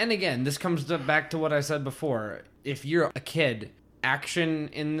 And again, this comes back to what I said before. If you're a kid, action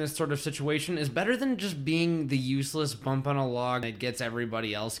in this sort of situation is better than just being the useless bump on a log that gets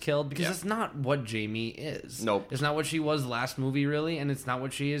everybody else killed, because it's not what Jamie is. Nope. It's not what she was last movie, really, and it's not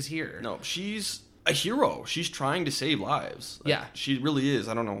what she is here. No, she's a hero. She's trying to save lives. Like, Yeah. she really is.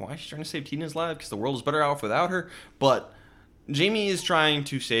 I don't know why she's trying to save Tina's life, because the world is better off without her. But Jamie is trying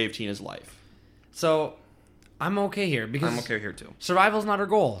to save Tina's life. So I'm okay here because I'm okay here too. survival's not her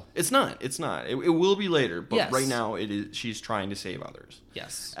goal. It's not. It will be later, but Yes. right now it is. She's trying to save others.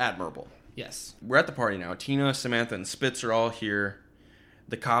 Yes. Admirable. Yes. We're at the party now. Tina, Samantha, and Spitz are all here.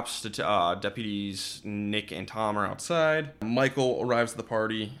 The cops, deputies Nick and Tom are outside. Michael arrives at the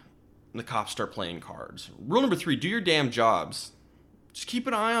party. And the cops start playing cards. Rule number 3, do your damn jobs. Just keep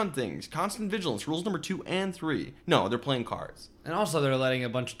an eye on things. Constant vigilance. Rules number 2 and 3. No, they're playing cards. And also they're letting a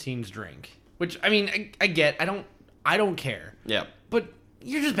bunch of teens drink. Which, I mean, I get. I don't care. Yeah. But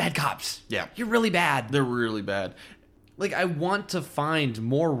you're just bad cops. Yeah. You're really bad. They're really bad. Like, I want to find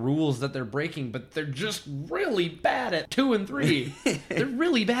more rules that they're breaking, but they're just really bad at 2 and 3. They're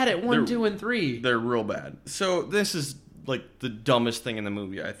really bad at 1, 2, and 3. They're real bad. So this is like the dumbest thing in the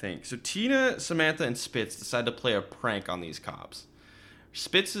movie, I think. So Tina, Samantha, and Spitz decide to play a prank on these cops.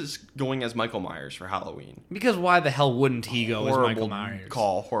 Spitz is going as Michael Myers for Halloween. Because why the hell wouldn't he go as Michael Myers?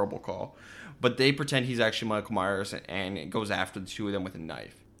 Horrible call. But they pretend he's actually Michael Myers and it goes after the two of them with a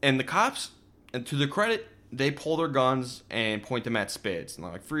knife. And the cops, and to their credit, they pull their guns and point them at Spitz. And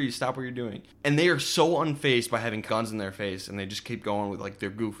they're like, freeze, stop what you're doing. And they are so unfazed by having guns in their face. And they just keep going with, like,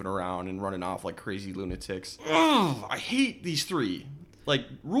 they're goofing around and running off like crazy lunatics. Ugh, I hate these three. Like,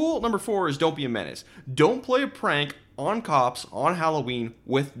 rule number 4 is don't be a menace. Don't play a prank on cops on Halloween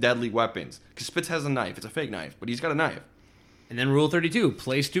with deadly weapons. Because Spitz has a knife. It's a fake knife, but he's got a knife. And then rule 32,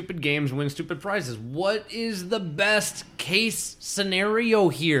 play stupid games, win stupid prizes. What is the best case scenario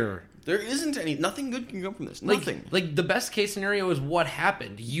here? There isn't any. Nothing good can come from this. Like, Nothing. Like, the best case scenario is what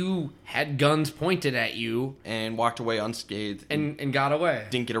happened. You had guns pointed at you. And walked away unscathed. And got away.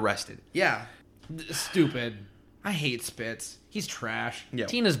 Didn't get arrested. Yeah. Stupid. I hate Spitz. He's trash. Yeah.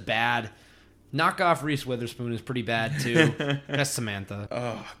 Tina's bad. Knock off Reese Witherspoon is pretty bad, too. That's Samantha.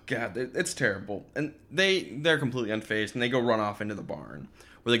 Oh, God. It's terrible. And they're completely unfazed. And they go run off into the barn.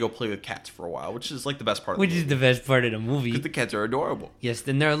 Where they go play with cats for a while. Which is like the best part of the movie. the best part of the movie. Because the cats are adorable. Yes,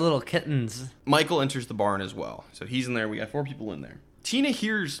 then they're little kittens. Michael enters the barn as well. So he's in there. We got 4 people in there. Tina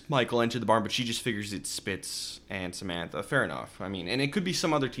hears Michael enter the barn, but she just figures it's Spitz and Samantha. Fair enough. I mean, and it could be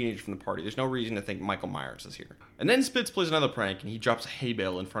some other teenager from the party. There's no reason to think Michael Myers is here. And then Spitz plays another prank, and he drops a hay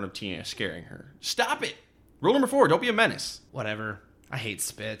bale in front of Tina, scaring her. Stop it! Rule number 4, don't be a menace. Whatever. I hate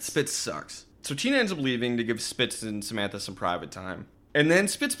Spitz. Spitz sucks. So Tina ends up leaving to give Spitz and Samantha some private time. And then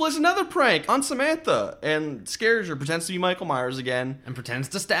Spitz plays another prank on Samantha and scares her, pretends to be Michael Myers again. And pretends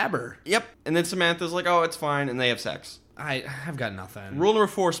to stab her. Yep. And then Samantha's like, oh, it's fine, and they have sex. I've got nothing. Rule number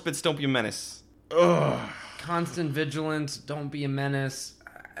 4, Spitz, don't be a menace. Ugh. Constant vigilance, don't be a menace.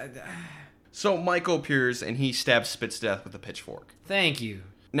 So Michael appears and he stabs Spitz to death with a pitchfork. Thank you.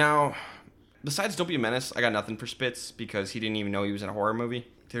 Now, besides don't be a menace, I got nothing for Spitz because he didn't even know he was in a horror movie.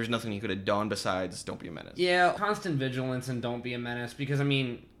 There's nothing he could have done besides don't be a menace. Yeah, constant vigilance and don't be a menace because, I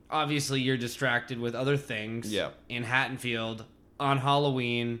mean, obviously you're distracted with other things. Yeah. In Haddonfield, on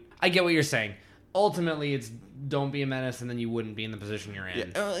Halloween. I get what you're saying. Ultimately, it's don't be a menace and then you wouldn't be in the position you're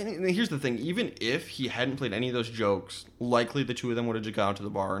in. Yeah, and here's the thing. Even if he hadn't played any of those jokes, likely the two of them would have just gone to the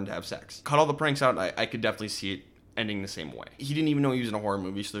bar and to have sex. Cut all the pranks out, I could definitely see it ending the same way. He didn't even know he was in a horror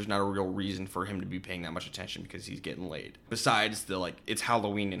movie, so there's not a real reason for him to be paying that much attention because he's getting laid. Besides it's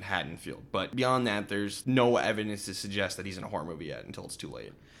Halloween in Haddonfield. But beyond that, there's no evidence to suggest that he's in a horror movie yet until it's too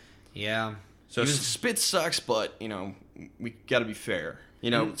late. Yeah. So Spitz sucks, but, we gotta be fair.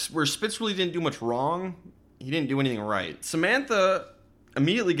 Where Spitz really didn't do much wrong, he didn't do anything right. Samantha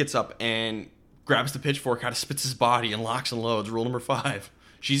immediately gets up and grabs the pitchfork out of Spitz's body and locks and loads. Rule number 5.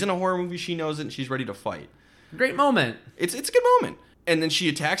 She's in a horror movie, she knows it, and she's ready to fight. Great moment. It's a good moment. And then she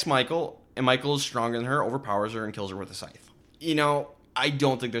attacks Michael, and Michael is stronger than her, overpowers her, and kills her with a scythe. I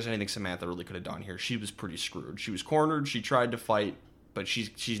don't think there's anything Samantha really could have done here. She was pretty screwed. She was cornered, she tried to fight, but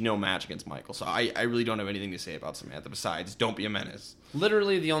she's no match against Michael. So I really don't have anything to say about Samantha besides don't be a menace.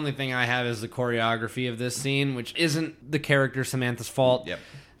 Literally the only thing I have is the choreography of this scene, which isn't the character Samantha's fault. Yep.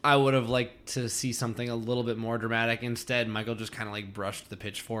 I would have liked to see something a little bit more dramatic. Instead, Michael just kind of brushed the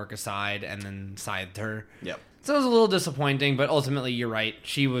pitchfork aside and then scythed her. Yep. So it was a little disappointing, but ultimately you're right.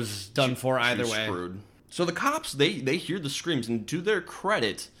 She was done for either way. Screwed. So the cops, they hear the screams, and to their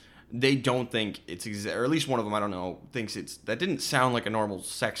credit, they don't think it's or at least one of them, I don't know, thinks that didn't sound like a normal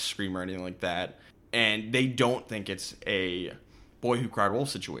sex scream or anything like that. And they don't think it's a Boy Who Cried Wolf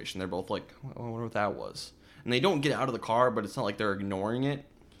situation. They're both like, I wonder what that was. And they don't get out of the car, but it's not like they're ignoring it.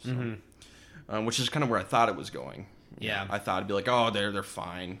 So, which is kind of where I thought it was going. Yeah. I thought it'd be like, oh, they're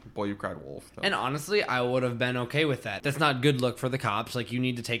fine. Boy, you cried wolf. Though. And honestly, I would have been okay with that. That's not good look for the cops. Like, you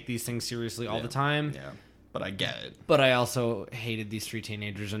need to take these things seriously all the time. Yeah, but I get it. But I also hated these 3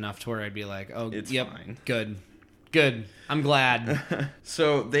 teenagers enough to where I'd be like, oh, It's yep, fine. Good. I'm glad.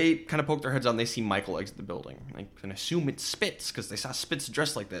 So they kind of poke their heads out and they see Michael exit the building. They can assume it's Spitz because they saw Spitz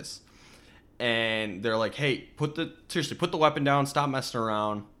dressed like this. And they're like, hey, put the weapon down, stop messing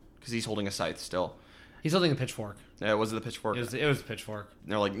around, because he's holding a scythe still. He's holding a pitchfork. Was it the pitchfork? It was a pitchfork.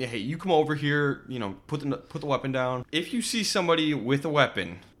 And they're like, hey, you come over here, put the weapon down. If you see somebody with a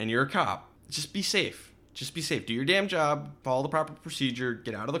weapon and you're a cop, just be safe. Just be safe. Do your damn job. Follow the proper procedure.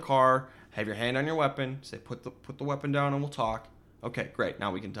 Get out of the car. Have your hand on your weapon. Say, put the weapon down and we'll talk. Okay, great.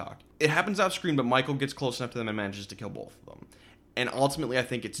 Now we can talk. It happens off screen, but Michael gets close enough to them and manages to kill both of them. And ultimately, I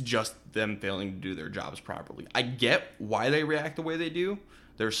think it's just them failing to do their jobs properly. I get why they react the way they do.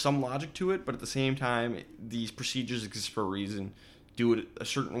 There's some logic to it, but at the same time, these procedures exist for a reason. Do it a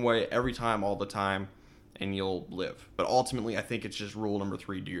certain way every time, all the time, and you'll live. But ultimately, I think it's just rule number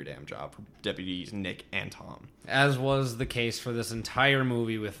 3, do your damn job for deputies Nick and Tom. As was the case for this entire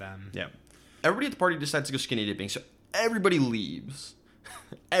movie with them. Yeah. Everybody at the party decides to go skinny dipping, so everybody leaves.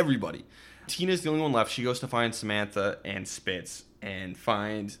 Everybody. Tina's the only one left. She goes to find Samantha and Spitz and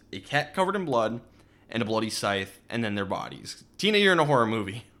finds a cat covered in blood and a bloody scythe and then their bodies. Tina, you're in a horror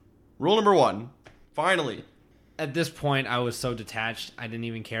movie. Rule number 1. Finally. At this point, I was so detached, I didn't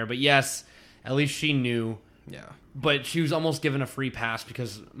even care. But yes, at least she knew. Yeah. But she was almost given a free pass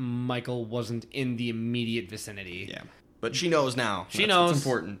because Michael wasn't in the immediate vicinity. Yeah. But she knows now. She knows. That's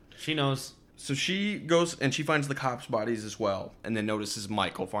important. She knows. So she goes and she finds the cops' bodies as well, and then notices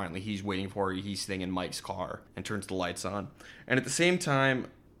Michael finally. He's waiting for her. He's sitting in Mike's car and turns the lights on. And at the same time,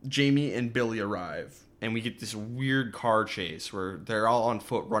 Jamie and Billy arrive, and we get this weird car chase where they're all on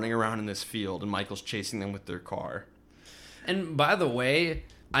foot running around in this field, and Michael's chasing them with their car. And by the way,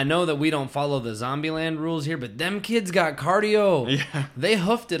 I know that we don't follow the Zombieland rules here, but them kids got cardio. Yeah. They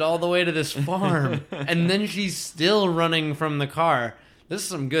hoofed it all the way to this farm, and then she's still running from the car. This is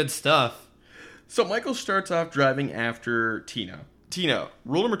some good stuff. So Michael starts off driving after Tina. Tina,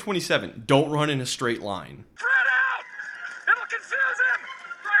 rule number 27, don't run in a straight line. Spread out! It'll confuse him!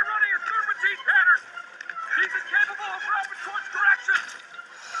 Try running a serpentine pattern! He's incapable of rapid course correction!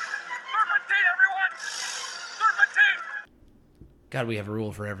 Serpentine, everyone! Serpentine! God, we have a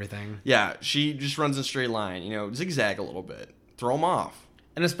rule for everything. Yeah, she just runs in a straight line, zigzag a little bit. Throw him off.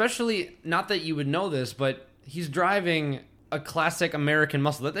 And especially, not that you would know this, but he's driving a classic American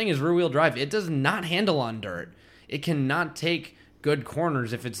muscle. That thing is rear-wheel drive. It does not handle on dirt. It cannot take good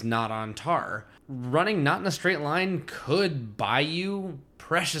corners if it's not on tar. Running not in a straight line could buy you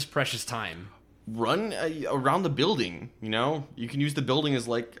precious time. Run around the building, You can use the building as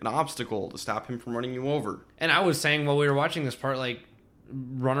like an obstacle to stop him from running you over. And I was saying while we were watching this part, like,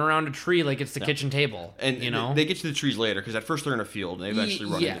 run around a tree like it's the kitchen table. And they get to the trees later, because at first they're in a field, and they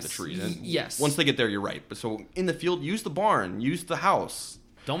eventually run into the trees. And yes. Once they get there, you're right. But so in the field, use the barn, use the house.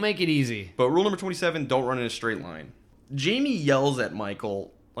 Don't make it easy. But rule number 27, don't run in a straight line. Jamie yells at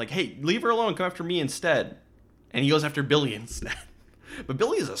Michael, like, hey, leave her alone, come after me instead. And he goes after Billy instead. But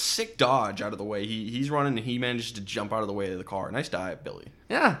Billy is a sick dodge out of the way. He's running, and he manages to jump out of the way of the car. Nice dive, Billy.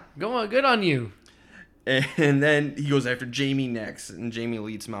 Yeah, go on, good on you. And then he goes after Jamie next, and Jamie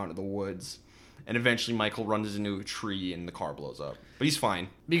leads him out into the woods. And eventually Michael runs into a tree, and the car blows up. But he's fine.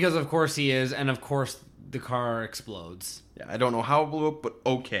 Because of course he is, and of course the car explodes. Yeah, I don't know how it blew up, but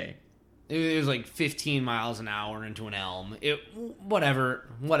okay. It was like 15 miles an hour into an elm.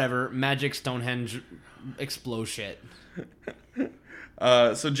 Whatever. Magic Stonehenge explode shit.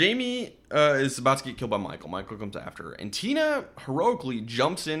 So Jamie is about to get killed by Michael. Michael comes after her. And Tina heroically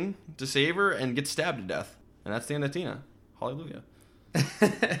jumps in to save her and gets stabbed to death. And that's the end of Tina. Hallelujah.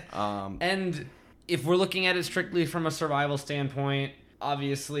 And if we're looking at it strictly from a survival standpoint,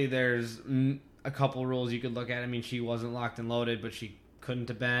 obviously there's a couple rules you could look at. I mean, she wasn't locked and loaded, but she couldn't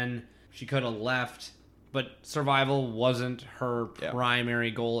have been. She could have left. But survival wasn't her primary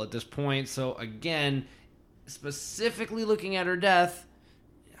goal at this point. So again, specifically looking at her death,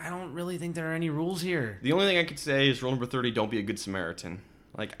 I don't really think there are any rules here. The only thing I could say is rule number 30, don't be a good Samaritan.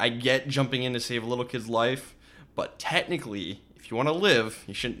 Like, I get jumping in to save a little kid's life, but technically, if you want to live,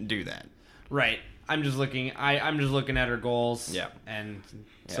 you shouldn't do that. Right. I'm just looking at her goals. Yeah. And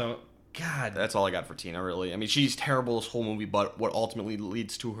so, God. That's all I got for Tina, really. I mean, she's terrible this whole movie, but what ultimately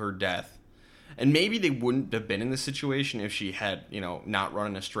leads to her death. And maybe they wouldn't have been in this situation if she had, not run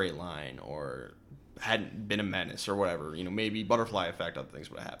in a straight line or hadn't been a menace or whatever. Maybe butterfly effect, other things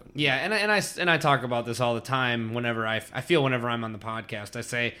would have happened. Yeah, and I talk about this all the time whenever I'm on the podcast. I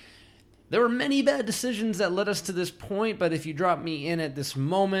say, There were many bad decisions that led us to this point, but if you drop me in at this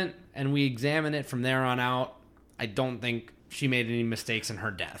moment and we examine it from there on out, I don't think she made any mistakes in her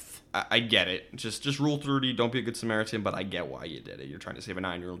death. I get it. Just rule 30, don't be a good Samaritan, but I get why you did it. You're trying to save a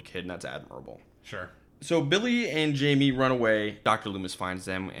 9-year-old kid, and that's admirable. Sure. So Billy and Jamie run away. Dr. Loomis finds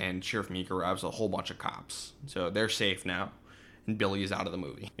them, and Sheriff Meeker arrives with a whole bunch of cops. So they're safe now, and Billy is out of the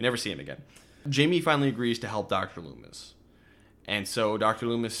movie. You never see him again. Jamie finally agrees to help Dr. Loomis. And so Dr.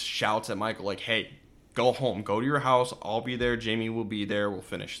 Loomis shouts at Michael, like, hey, go home. Go to your house. I'll be there. Jamie will be there. We'll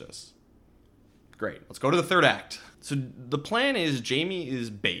finish this. Great. Let's go to the third act. So the plan is Jamie is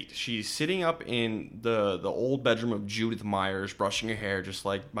bait. She's sitting up in the old bedroom of Judith Myers, brushing her hair just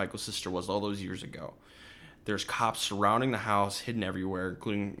like Michael's sister was all those years ago. There's cops surrounding the house, hidden everywhere,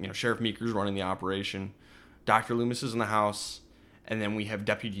 including, Sheriff Meeker's running the operation. Dr. Loomis is in the house. And then we have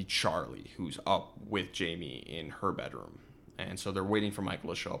Deputy Charlie, who's up with Jamie in her bedroom. And so they're waiting for Michael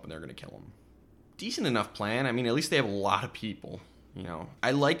to show up, and they're going to kill him. Decent enough plan. I mean, at least they have a lot of people.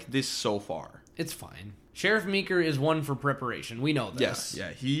 I like this so far. It's fine. Sheriff Meeker is one for preparation. We know this. Yes,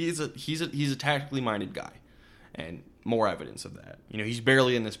 yeah. He's a tactically minded guy, and more evidence of that. He's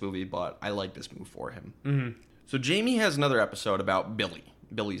barely in this movie, but I like this move for him. Mm-hmm. So Jamie has another episode about Billy.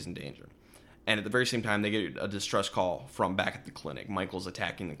 Billy's in danger. And at the very same time, they get a distress call from back at the clinic. Michael's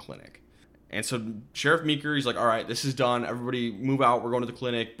attacking the clinic. And so Sheriff Meeker, he's like, all right, this is done. Everybody move out. We're going to the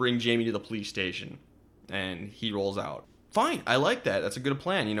clinic. Bring Jamie to the police station. And he rolls out. Fine. I like that. That's a good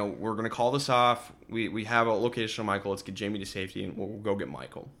plan. We're going to call this off. We have a location of Michael. Let's get Jamie to safety, and we'll go get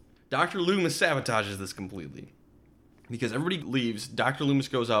Michael. Dr. Loomis sabotages this completely. Because everybody leaves, Dr. Loomis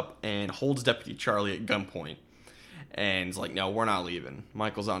goes up and holds Deputy Charlie at gunpoint. And he's like, no, we're not leaving.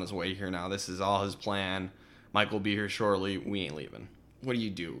 Michael's on his way here now. This is all his plan. Michael will be here shortly. We ain't leaving. What do?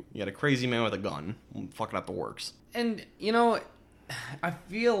 You got a crazy man with a gun fucking up the works. And, I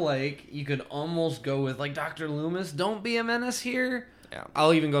feel like you could almost go with, Dr. Loomis, don't be a menace here. Yeah.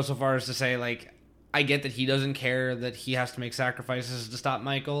 I'll even go so far as to say, I get that he doesn't care that he has to make sacrifices to stop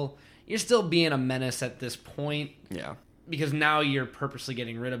Michael. You're still being a menace at this point. Yeah. Because now you're purposely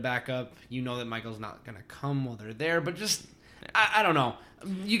getting rid of backup. You know that Michael's not going to come while they're there, but just, I don't know.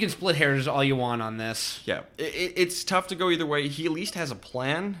 You can split hairs all you want on this. Yeah. It's tough to go either way. He at least has a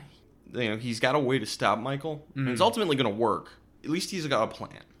plan. He's got a way to stop Michael. Mm-hmm. And it's ultimately going to work. At least he's got a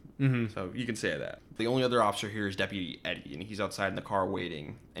plan. Mm-hmm. So you can say that. The only other officer here is Deputy Eddie, and he's outside in the car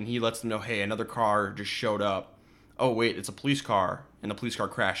waiting. And he lets them know, hey, another car just showed up. Oh, wait, it's a police car. And the police car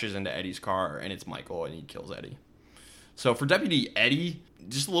crashes into Eddie's car, and it's Michael, and he kills Eddie. So for Deputy Eddie,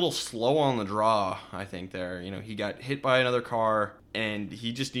 just a little slow on the draw, I think, there. He got hit by another car, and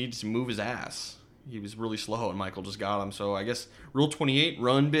he just needs to move his ass. He was really slow, and Michael just got him. So I guess Rule 28,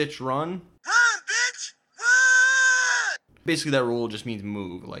 run, bitch, run. Run, bitch! Run! Basically, that rule just means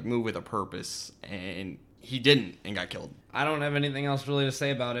move. Move with a purpose. And he didn't and got killed. I don't have anything else really to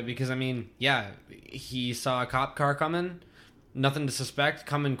say about it because, he saw a cop car coming. Nothing to suspect.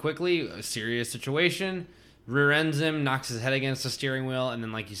 Coming quickly. A serious situation. Rear ends him, knocks his head against the steering wheel, and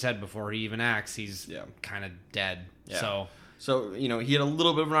then, like you said, before he even acts, he's kind of dead. Yeah. So, he had a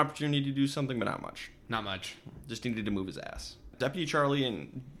little bit of an opportunity to do something, but not much. Not much. Just needed to move his ass. Deputy Charlie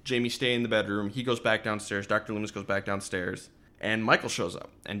and Jamie stay in the bedroom. He goes back downstairs. Dr. Loomis goes back downstairs. And Michael shows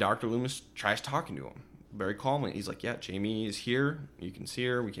up. And Dr. Loomis tries talking to him very calmly. He's like, yeah, Jamie is here. You can see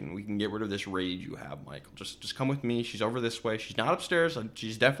her. We can get rid of this rage you have, Michael. Just come with me. She's over this way. She's not upstairs.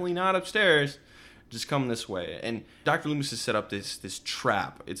 She's definitely not upstairs. Just come this way. And Dr. Loomis has set up this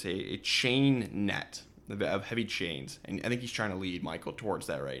trap. It's a chain net of heavy chains. And I think he's trying to lead Michael towards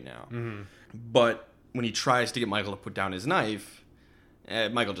that right now. Mm-hmm. But when he tries to get Michael to put down his knife,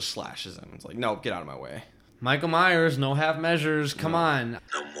 Michael just slashes him. It's like, no, get out of my way. Michael Myers, no half measures. Come on.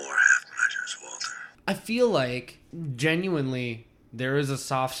 No more half measures, Walter. I feel like, genuinely, there is a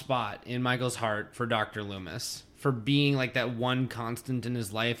soft spot in Michael's heart for Dr. Loomis. For being that one constant in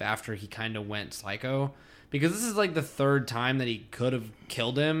his life after he kind of went psycho. Because this is the third time that he could have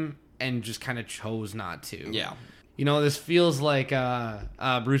killed him and just kind of chose not to. Yeah. This feels like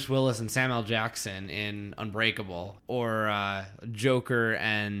Bruce Willis and Samuel Jackson in Unbreakable. Or Joker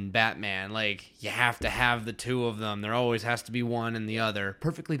and Batman. You have to have the two of them. There always has to be one and the other.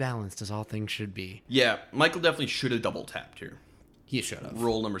 Perfectly balanced as all things should be. Yeah, Michael definitely should have double tapped here. He should have.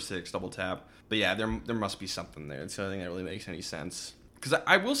 Rule number 6, double tap. But yeah, there must be something there. It's the only thing that really makes any sense. Because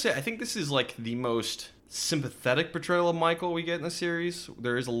I will say, I think this is the most sympathetic portrayal of Michael we get in the series.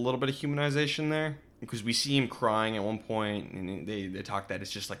 There is a little bit of humanization there. Because we see him crying at one point, and they talk that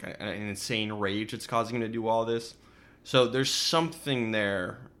it's just an insane rage that's causing him to do all this. So there's something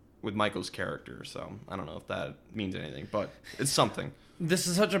there with Michael's character. So I don't know if that means anything, but it's something. This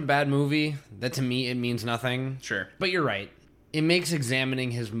is such a bad movie that to me it means nothing. Sure. But you're right. It makes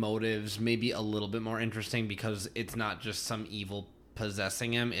examining his motives maybe a little bit more interesting because it's not just some evil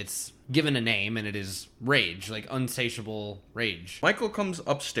possessing him. It's given a name, and it is rage, like unsatiable rage. Michael comes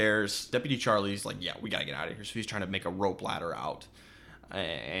upstairs. Deputy Charlie's like, yeah, we gotta get out of here. So he's trying to make a rope ladder out.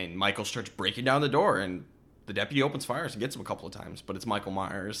 And Michael starts breaking down the door, and the deputy opens fire and gets him a couple of times. But it's Michael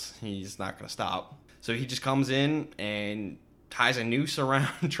Myers. He's not gonna stop. So he just comes in and ties a noose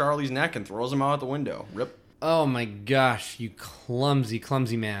around Charlie's neck and throws him out the window. Rip. Oh my gosh, you clumsy,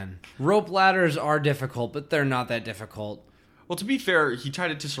 clumsy man. Rope ladders are difficult, but they're not that difficult. Well, to be fair, he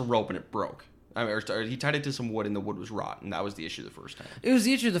tied it to some rope and it broke. I mean, or he tied it to some wood and the wood was rotten. That was the issue the first time. It was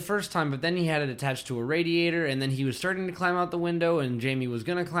the issue the first time, but then he had it attached to a radiator, and then he was starting to climb out the window, and Jamie was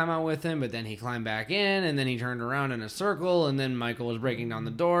going to climb out with him, but then he climbed back in, and then he turned around in a circle, and then Michael was breaking down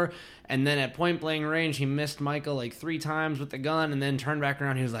the door, and then at point-blank range, he missed Michael like 3 times with the gun, and then turned back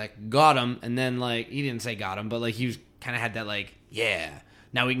around, he was like, got him, and then like, he didn't say got him, but like, he was kind of had that like, yeah,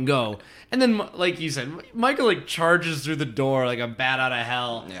 now we can go. And then, like you said, Michael like charges through the door like a bat out of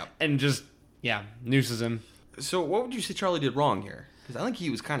hell, Yep. and just... yeah, nooses him. So what would you say Charlie did wrong here? Because I think he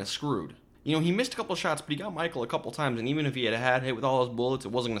was kind of screwed. You know, he missed a couple of shots, but he got Michael a couple times, and even if he had hit with all his bullets,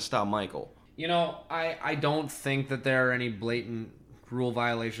 it wasn't going to stop Michael. You know, I don't think that there are any blatant rule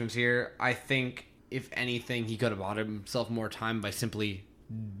violations here. I think, if anything, he could have bought himself more time by simply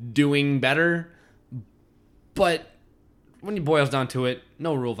doing better. But when it boils down to it,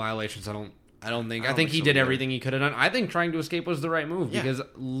 no rule violations, I think. I think he so did either. everything he could have done. I think trying to escape was the right move Yeah. because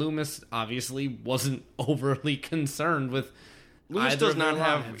Loomis obviously wasn't overly concerned with Loomis either does of their not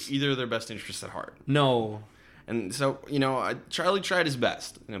have lives. either of their best interests at heart. No. And so, you know, Charlie tried his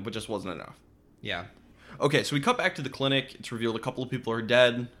best, but just wasn't enough. Yeah. Okay, so we cut back to the clinic. It's revealed a couple of people are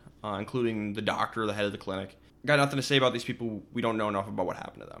dead, including the doctor, the head of the clinic. Got nothing to say about these people. We don't know enough about what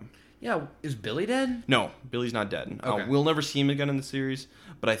happened to them. Yeah, is Billy dead? No, Billy's not dead. Okay. We'll never see him again in the series,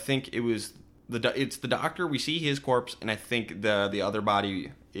 but I think it's the doctor. We see his corpse, and I think the other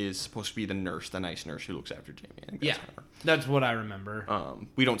body is supposed to be the nurse, the nice nurse who looks after Jamie. I think that's her. That's what I remember.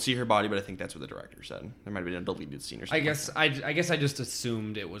 We don't see her body, but I think that's what the director said. There might have been a deleted scene or something. I guess I just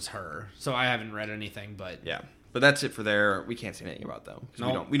assumed it was her, so I haven't read anything. But Yeah. But that's it for there. We can't say anything about them. 'Cause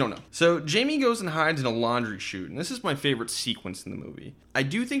No. we don't know. So Jamie goes and hides in a laundry chute, and this is my favorite sequence in the movie. I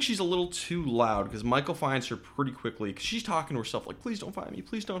do think she's a little too loud because Michael finds her pretty quickly because she's talking to herself like, please don't find me,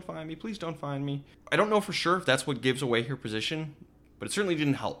 please don't find me, please don't find me. I don't know for sure if that's what gives away her position, but it certainly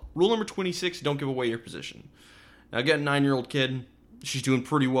didn't help. Rule number 26, don't give away your position. Now again, 9-year-old kid, she's doing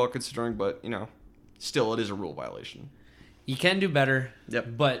pretty well considering, but, you know, still it is a rule violation. you can do better.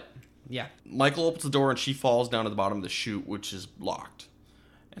 Yep. But yeah, Michael opens the door and she falls down to the bottom of the chute, which is locked.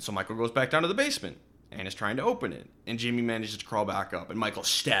 And so Michael goes back down to the basement and is trying to open it. And Jamie manages to crawl back up, and Michael's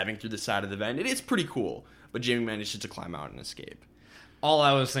stabbing through the side of the vent. It is pretty cool, but Jamie manages to climb out and escape. all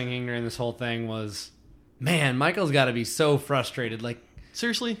I was thinking during this whole thing was, man, Michael's got to be so frustrated. Like,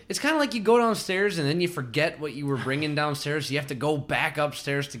 Seriously? it's kind of like you go downstairs and then you forget what you were bringing downstairs. So you have to go back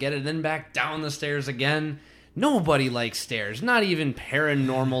upstairs to get it, then back down the stairs again. Nobody likes stairs, not even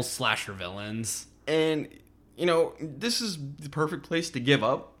paranormal slasher villains. And, you know, this is the perfect place to give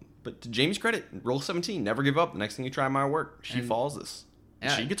up. But to Jamie's credit, Rule 17, never give up. The next thing you try my work, she falls this.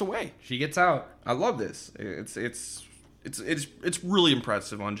 Yeah. She gets away. She gets out. I love this. It's really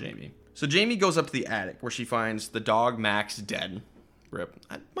impressive on Jamie. So Jamie goes up to the attic where she finds the dog Max dead. Rip.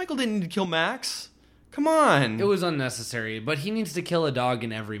 Michael didn't need to kill Max. Come on. It was unnecessary, but he needs to kill a dog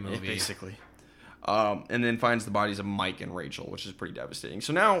in every movie. Basically. And then finds the bodies of Mike and Rachel, which is pretty devastating.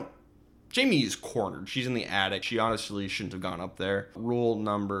 So now Jamie is cornered. She's in the attic. She honestly shouldn't have gone up there. Rule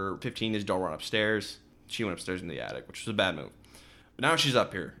number 15 is don't run upstairs. She went upstairs in the attic, which was a bad move. But now she's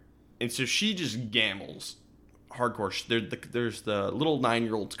up here. And so she just gambles hardcore. There's the little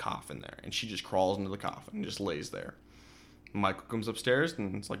 9-year-old's coffin there. And she just crawls into the coffin and just lays there. Michael comes upstairs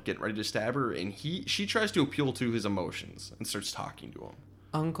and is like getting ready to stab her. And she tries to appeal to his emotions and starts talking to him.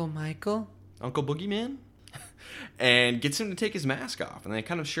 Uncle Michael? Uncle Boogeyman, and gets him to take his mask off, and they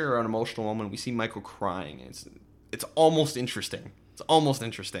kind of share an emotional moment. We see Michael crying. It's almost interesting. Almost,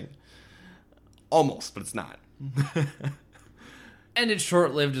 but it's not. And it's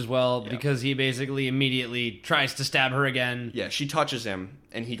short-lived as well, because he basically immediately tries to stab her again. Yeah, she touches him,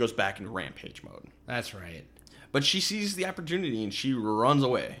 and he goes back into rampage mode. That's right. But she sees the opportunity, and she runs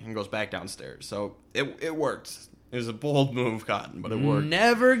away and goes back downstairs. So it worked. It was a bold move, Cotton, but it worked.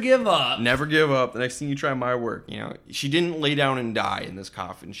 Never give up. Never give up. The next thing you try my work. You know, she didn't lay down and die in this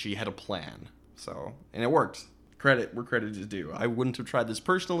coffin. She had a plan. So, and it worked. credit where credit is due. I wouldn't have tried this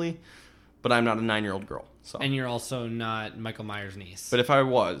personally, but I'm not a 9-year-old girl. So. And you're also not Michael Myers' niece. But if I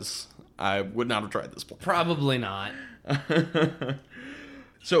was, I would not have tried this plan. Probably not.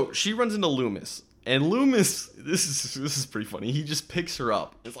 So she runs into Loomis. And Loomis, this is pretty funny. He just picks her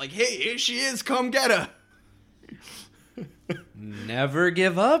up. It's like, hey, here she is. Come get her. Never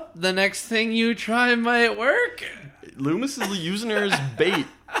give up. The next thing you try might work. Loomis is using her as bait,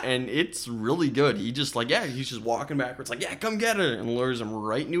 and it's really good. He's just walking backwards, like, yeah, come get her, and lures him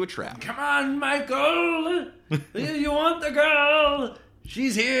right into a trap. Come on, Michael. You want the girl?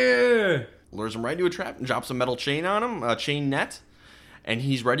 She's here. Lures him right into a trap and drops a metal chain on him, a chain net, and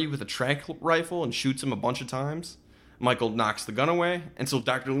he's ready with a tranq rifle and shoots him a bunch of times. Michael knocks the gun away, and so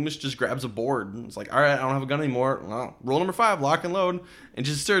Dr. Loomis just grabs a board. And it's like, all right, I don't have a gun anymore. Well, rule number 5, lock and load, and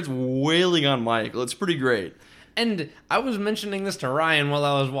just starts wailing on Michael. It's pretty great. And I was mentioning this to Ryan while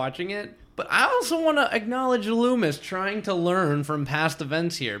I was watching it, but I also want to acknowledge Loomis trying to learn from past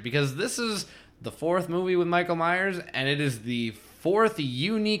events here, because this is the 4th movie with Michael Myers, and it is the 4th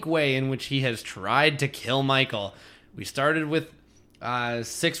unique way in which he has tried to kill Michael. We started with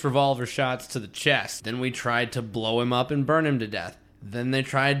 6 revolver shots to the chest. Then we tried to blow him up and burn him to death. Then they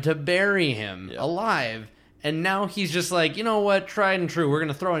tried to bury him alive. And now he's just like, you know what, tried and true. We're going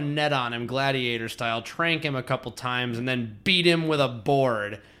to throw a net on him, gladiator style, trank him a couple times, and then beat him with a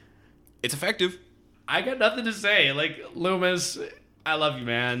board. It's effective. I got nothing to say. Like, Loomis, I love you,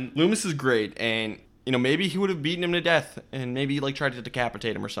 man. Loomis is great, and, maybe he would have beaten him to death, and maybe, tried to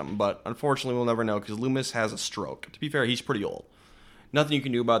decapitate him or something, but unfortunately we'll never know, because Loomis has a stroke. To be fair, he's pretty old. Nothing you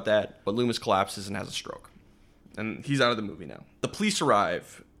can do about that, but Loomis collapses and has a stroke. And he's out of the movie now. The police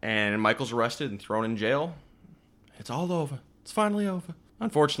arrive, and Michael's arrested and thrown in jail. It's all over. It's finally over.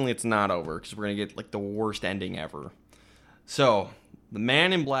 Unfortunately, it's not over, because we're going to get, the worst ending ever. So, the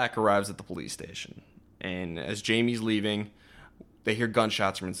man in black arrives at the police station. And as Jamie's leaving, they hear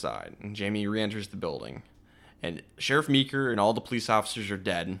gunshots from inside. And Jamie re-enters the building. And Sheriff Meeker and all the police officers are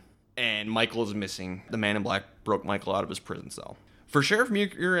dead. And Michael is missing. The man in black broke Michael out of his prison cell. For Sheriff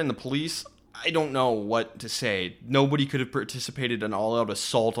Meeker and the police, I don't know what to say. Nobody could have participated in an all-out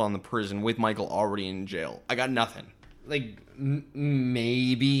assault on the prison with Michael already in jail. I got nothing.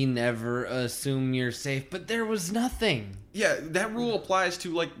 Maybe never assume you're safe, but there was nothing. Yeah, that rule applies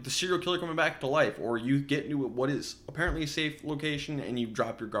to, the serial killer coming back to life, or you get into what is apparently a safe location and you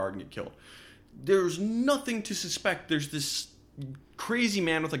drop your guard and get killed. There's nothing to suspect. There's this crazy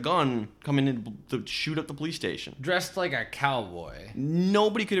man with a gun coming in to shoot up the police station. Dressed like a cowboy.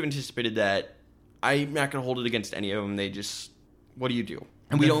 Nobody could have anticipated that. I'm not going to hold it against any of them. They just, what do you do?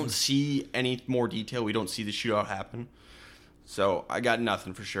 And we don't see any more detail. We don't see the shootout happen. So I got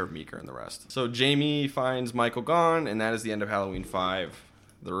nothing for Sheriff Meeker and the rest. So Jamie finds Michael gone, and that is the end of Halloween 5,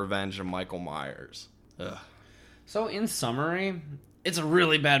 The Revenge of Michael Myers. Ugh. So in summary, it's a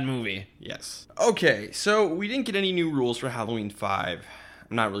really bad movie. Yes. Okay, so we didn't get any new rules for Halloween 5.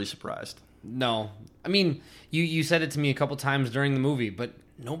 I'm not really surprised. No. I mean, you said it to me a couple times during the movie, but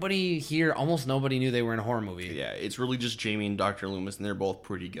almost nobody knew they were in a horror movie. Yeah, it's really just Jamie and Dr. Loomis, and they're both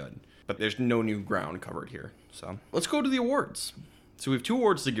pretty good. But there's no new ground covered here. So let's go to the awards. So we have 2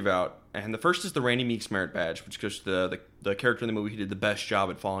 awards to give out, and the first is the Randy Meeks Merit Badge, which goes to the character in the movie who did the best job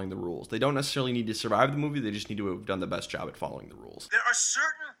at following the rules. They don't necessarily need to survive the movie, they just need to have done the best job at following the rules. There are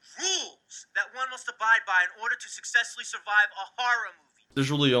certain rules that one must abide by in order to successfully survive a horror movie.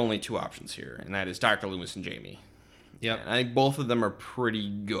 There's really only 2 options here, and that is Dr. Loomis and Jamie. Yep. And I think both of them are pretty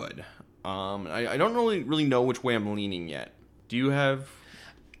good. I don't really know which way I'm leaning yet. Do you have...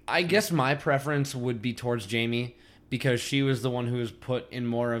 I guess my preference would be towards Jamie, because she was the one who was put in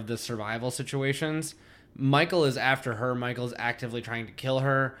more of the survival situations. Michael is after her. Michael is actively trying to kill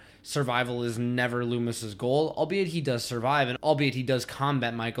her. Survival is never Loomis's goal, albeit he does survive, and albeit he does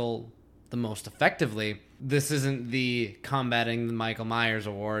combat Michael the most effectively. This isn't the combating the Michael Myers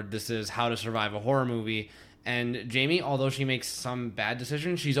award. This is how to survive a horror movie. And Jamie, although she makes some bad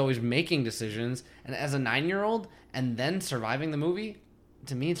decisions, she's always making decisions. And as a 9-year-old, and then surviving the movie,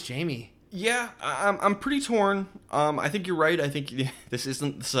 to me, it's Jamie. Yeah, I'm pretty torn. I think you're right. I think this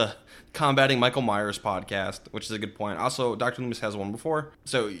isn't a combating Michael Myers podcast, which is a good point. Also, Dr. Loomis has one before,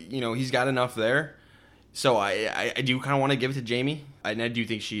 so he's got enough there. So I do kind of want to give it to Jamie, and I do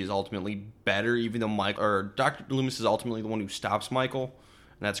think she is ultimately better, even though Dr. Loomis is ultimately the one who stops Michael,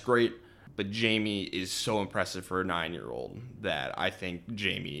 and that's great. But Jamie is so impressive for a 9-year-old that I think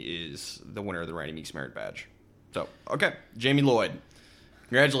Jamie is the winner of the Randy Meeks Merit Badge. So okay, Jamie Lloyd.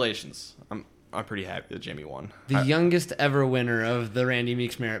 Congratulations. I'm pretty happy that Jamie won. The youngest ever winner of the Randy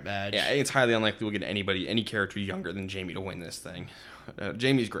Meeks Merit Badge. Yeah, it's highly unlikely we'll get any character younger than Jamie to win this thing.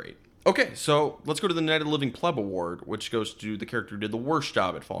 Jamie's great. Okay, so let's go to the Night of the Living Pleb Award, which goes to the character who did the worst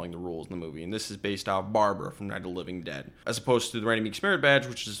job at following the rules in the movie. And this is based off Barbara from Night of the Living Dead, as opposed to the Randy Meeks Merit Badge,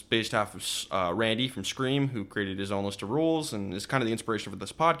 which is based off of Randy from Scream, who created his own list of rules and is kind of the inspiration for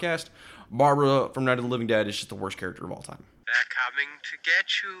this podcast. Barbara from Night of the Living Dead is just the worst character of all time. They're coming to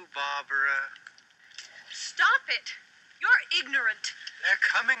get you, Barbara. Stop it! You're ignorant. They're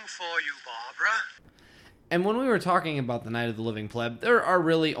coming for you, Barbara. And when we were talking about the Night of the Living Pleb, there are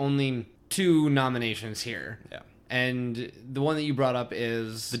really only 2 nominations here. Yeah. And the one that you brought up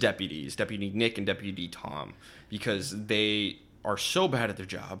is The deputies, Deputy Nick and Deputy Tom, because they are so bad at their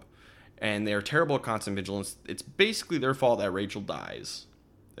job and they're terrible at constant vigilance. It's basically their fault that Rachel dies.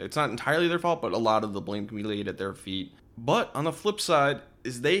 It's not entirely their fault, but a lot of the blame can be laid at their feet. But on the flip side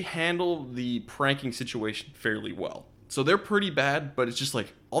is they handle the pranking situation fairly well. So they're pretty bad, but it's just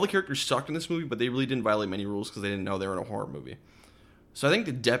like all the characters sucked in this movie, but they really didn't violate many rules because they didn't know they were in a horror movie. So I think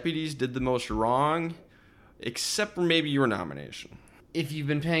the deputies did the most wrong, except for maybe your nomination. if you've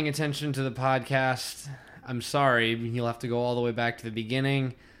been paying attention to the podcast, I'm sorry, you'll have to go all the way back to the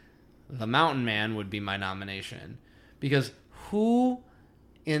beginning. The Mountain Man would be my nomination. Because who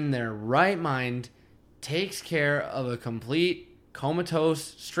in their right mind takes care of a complete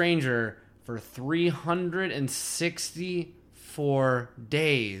comatose stranger for 364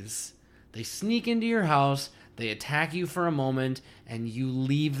 days? They sneak into your house, they attack you for a moment, and you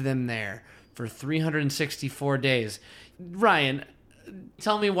leave them there for 364 days. Ryan,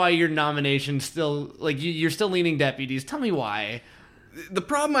 tell me why your nomination still, like, you're still leaning deputies. Tell me why. The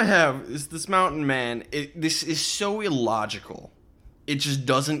problem I have is this Mountain Man, this is so illogical. It just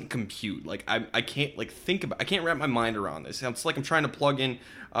doesn't compute. Like, I can't, like, I can't wrap my mind around this. It's like I'm trying to plug in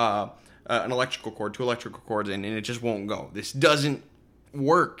an electrical cord, two electrical cords, and it just won't go. This doesn't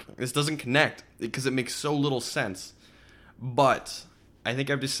work. This doesn't connect because it makes so little sense. But I think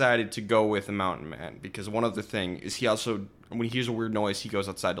I've decided to go with the Mountain Man because one other thing is he also, when he hears a weird noise, he goes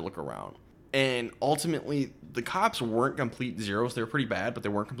outside to look around. And ultimately, the cops weren't complete zeros. They were pretty bad, but they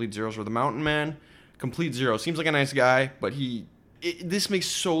weren't complete zeros. Where the Mountain Man, complete zero. Seems like a nice guy, but this makes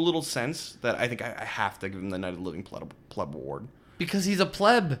so little sense that I think I have to give him the Night of the Living Pleb Award. Because he's a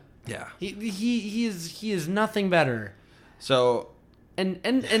pleb. Yeah. He is nothing better. So,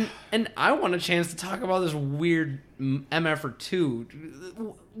 And I want a chance to talk about this weird MF or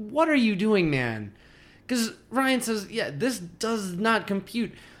 2. What are you doing, man? Because Ryan says, yeah, this does not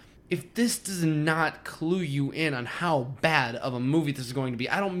compute. If this does not clue you in on how bad of a movie this is going to be,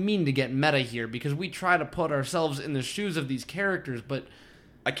 I don't mean to get meta here because we try to put ourselves in the shoes of these characters, but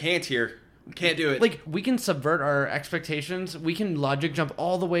I can't here. Can't do it. like, we can subvert our expectations. We can logic jump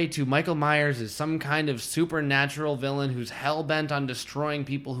all the way to Michael Myers is some kind of supernatural villain who's hell-bent on destroying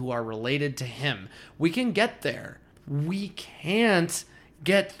people who are related to him. We can get there. We can't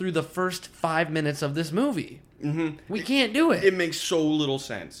get through the first 5 minutes of this movie. Mm-hmm. We can't do it. It makes so little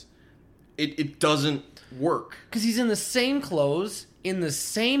sense. It doesn't work. Because he's in the same clothes, in the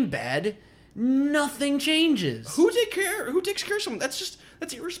same bed. Nothing changes. Who takes care of someone? That's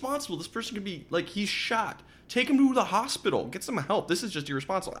irresponsible. This person could be, like, he's shot. Take him to the hospital. Get some help. This is just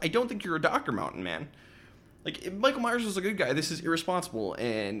irresponsible. I don't think you're a doctor, Mountain Man. Like, if Michael Myers was a good guy, this is irresponsible,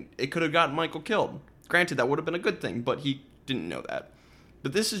 and it could have gotten Michael killed. Granted, that would have been a good thing, but he didn't know that.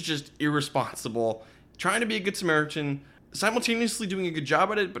 But this is just irresponsible. Trying to be a good Samaritan, simultaneously doing a good job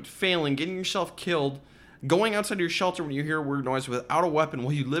at it, but failing, getting yourself killed, going outside your shelter when you hear a weird noise without a weapon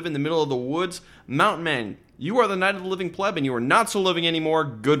while you live in the middle of the woods. Mountain Man, you are the Night of the Living Pleb, and you are not so living anymore.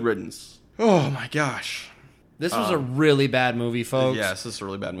 Good riddance. Oh my gosh. This was a really bad movie, folks. Yes, this is a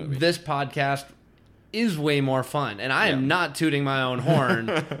really bad movie. This podcast is way more fun, and I am not tooting my own horn.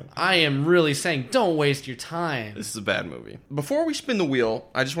 I am really saying, don't waste your time. This is a bad movie. Before we spin the wheel,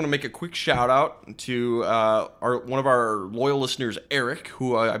 I just want to make a quick shout out to one of our loyal listeners, Eric,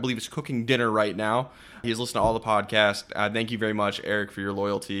 who I believe is cooking dinner right now. He's listening to all the podcasts. Thank you very much, Eric, for your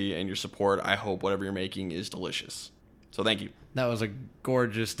loyalty and your support. I hope whatever you're making is delicious. So thank you. That was a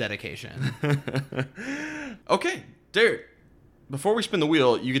gorgeous dedication. Okay, Derek. Before we spin the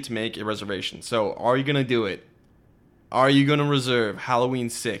wheel, you get to make a reservation. So, are you going to do it? Are you going to reserve Halloween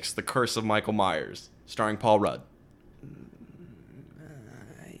 6, The Curse of Michael Myers, starring Paul Rudd?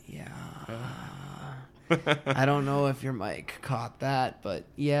 Yeah. I don't know if your mic caught that, but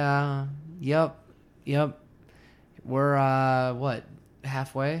yeah. Yep. We're, what,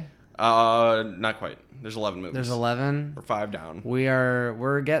 halfway? Not quite. There's 11 movies. There's 11? We're 5 down.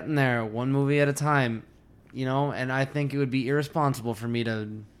 We're getting there, one movie at a time. You know, and I think it would be irresponsible for me to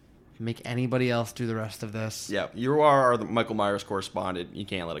make anybody else do the rest of this. Yeah, you are the Michael Myers correspondent. You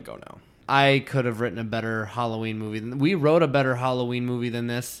can't let it go now. I could have written a better Halloween movie. We wrote a better Halloween movie than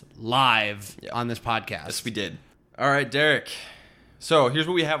this live on this podcast. Yes, we did. All right, Derek. So here's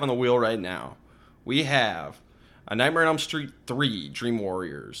what we have on the wheel right now. We have A Nightmare on Elm Street 3, Dream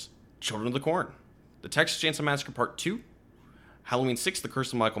Warriors, Children of the Corn, The Texas Chainsaw Massacre Part 2, Halloween 6, The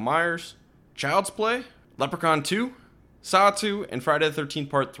Curse of Michael Myers, Child's Play, Leprechaun 2, Saw 2, and Friday the 13th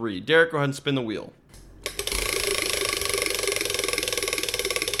Part 3. Derek, go ahead and spin the wheel.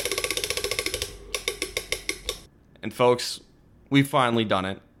 And folks, we've finally done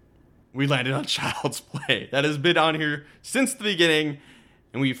it. We landed on Child's Play. That has been on here since the beginning,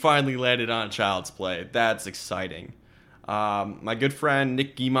 and we finally landed on Child's Play. That's exciting. My good friend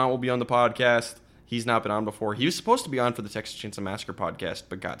Nick Guimont will be on the podcast. He's not been on before. He was supposed to be on for the Texas Chainsaw Massacre podcast,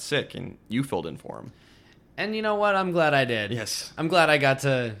 but got sick, and you filled in for him. And you know what? I'm glad I did. Yes. I'm glad I got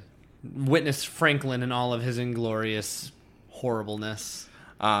to witness Franklin in all of his inglorious horribleness.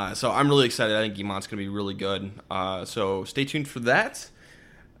 So I'm really excited. I think Guimont's going to be really good. So stay tuned for that.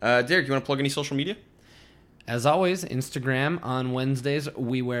 Derek, you want to plug any social media? As always, Instagram on Wednesdays,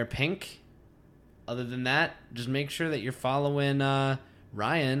 we wear pink. Other than that, just make sure that you're following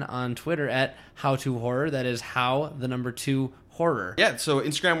Ryan on Twitter at how2horror. That is how2 horror. Yeah, so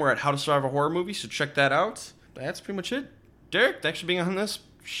Instagram, we're at How to Survive a Horror Movie, so check that out. That's pretty much it. Derek, thanks for being on this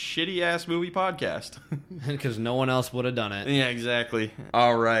shitty-ass movie podcast. Because no one else would have done it. Yeah, exactly.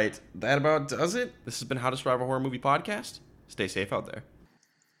 All right, that about does it. This has been How to Survive a Horror Movie podcast. Stay safe out there.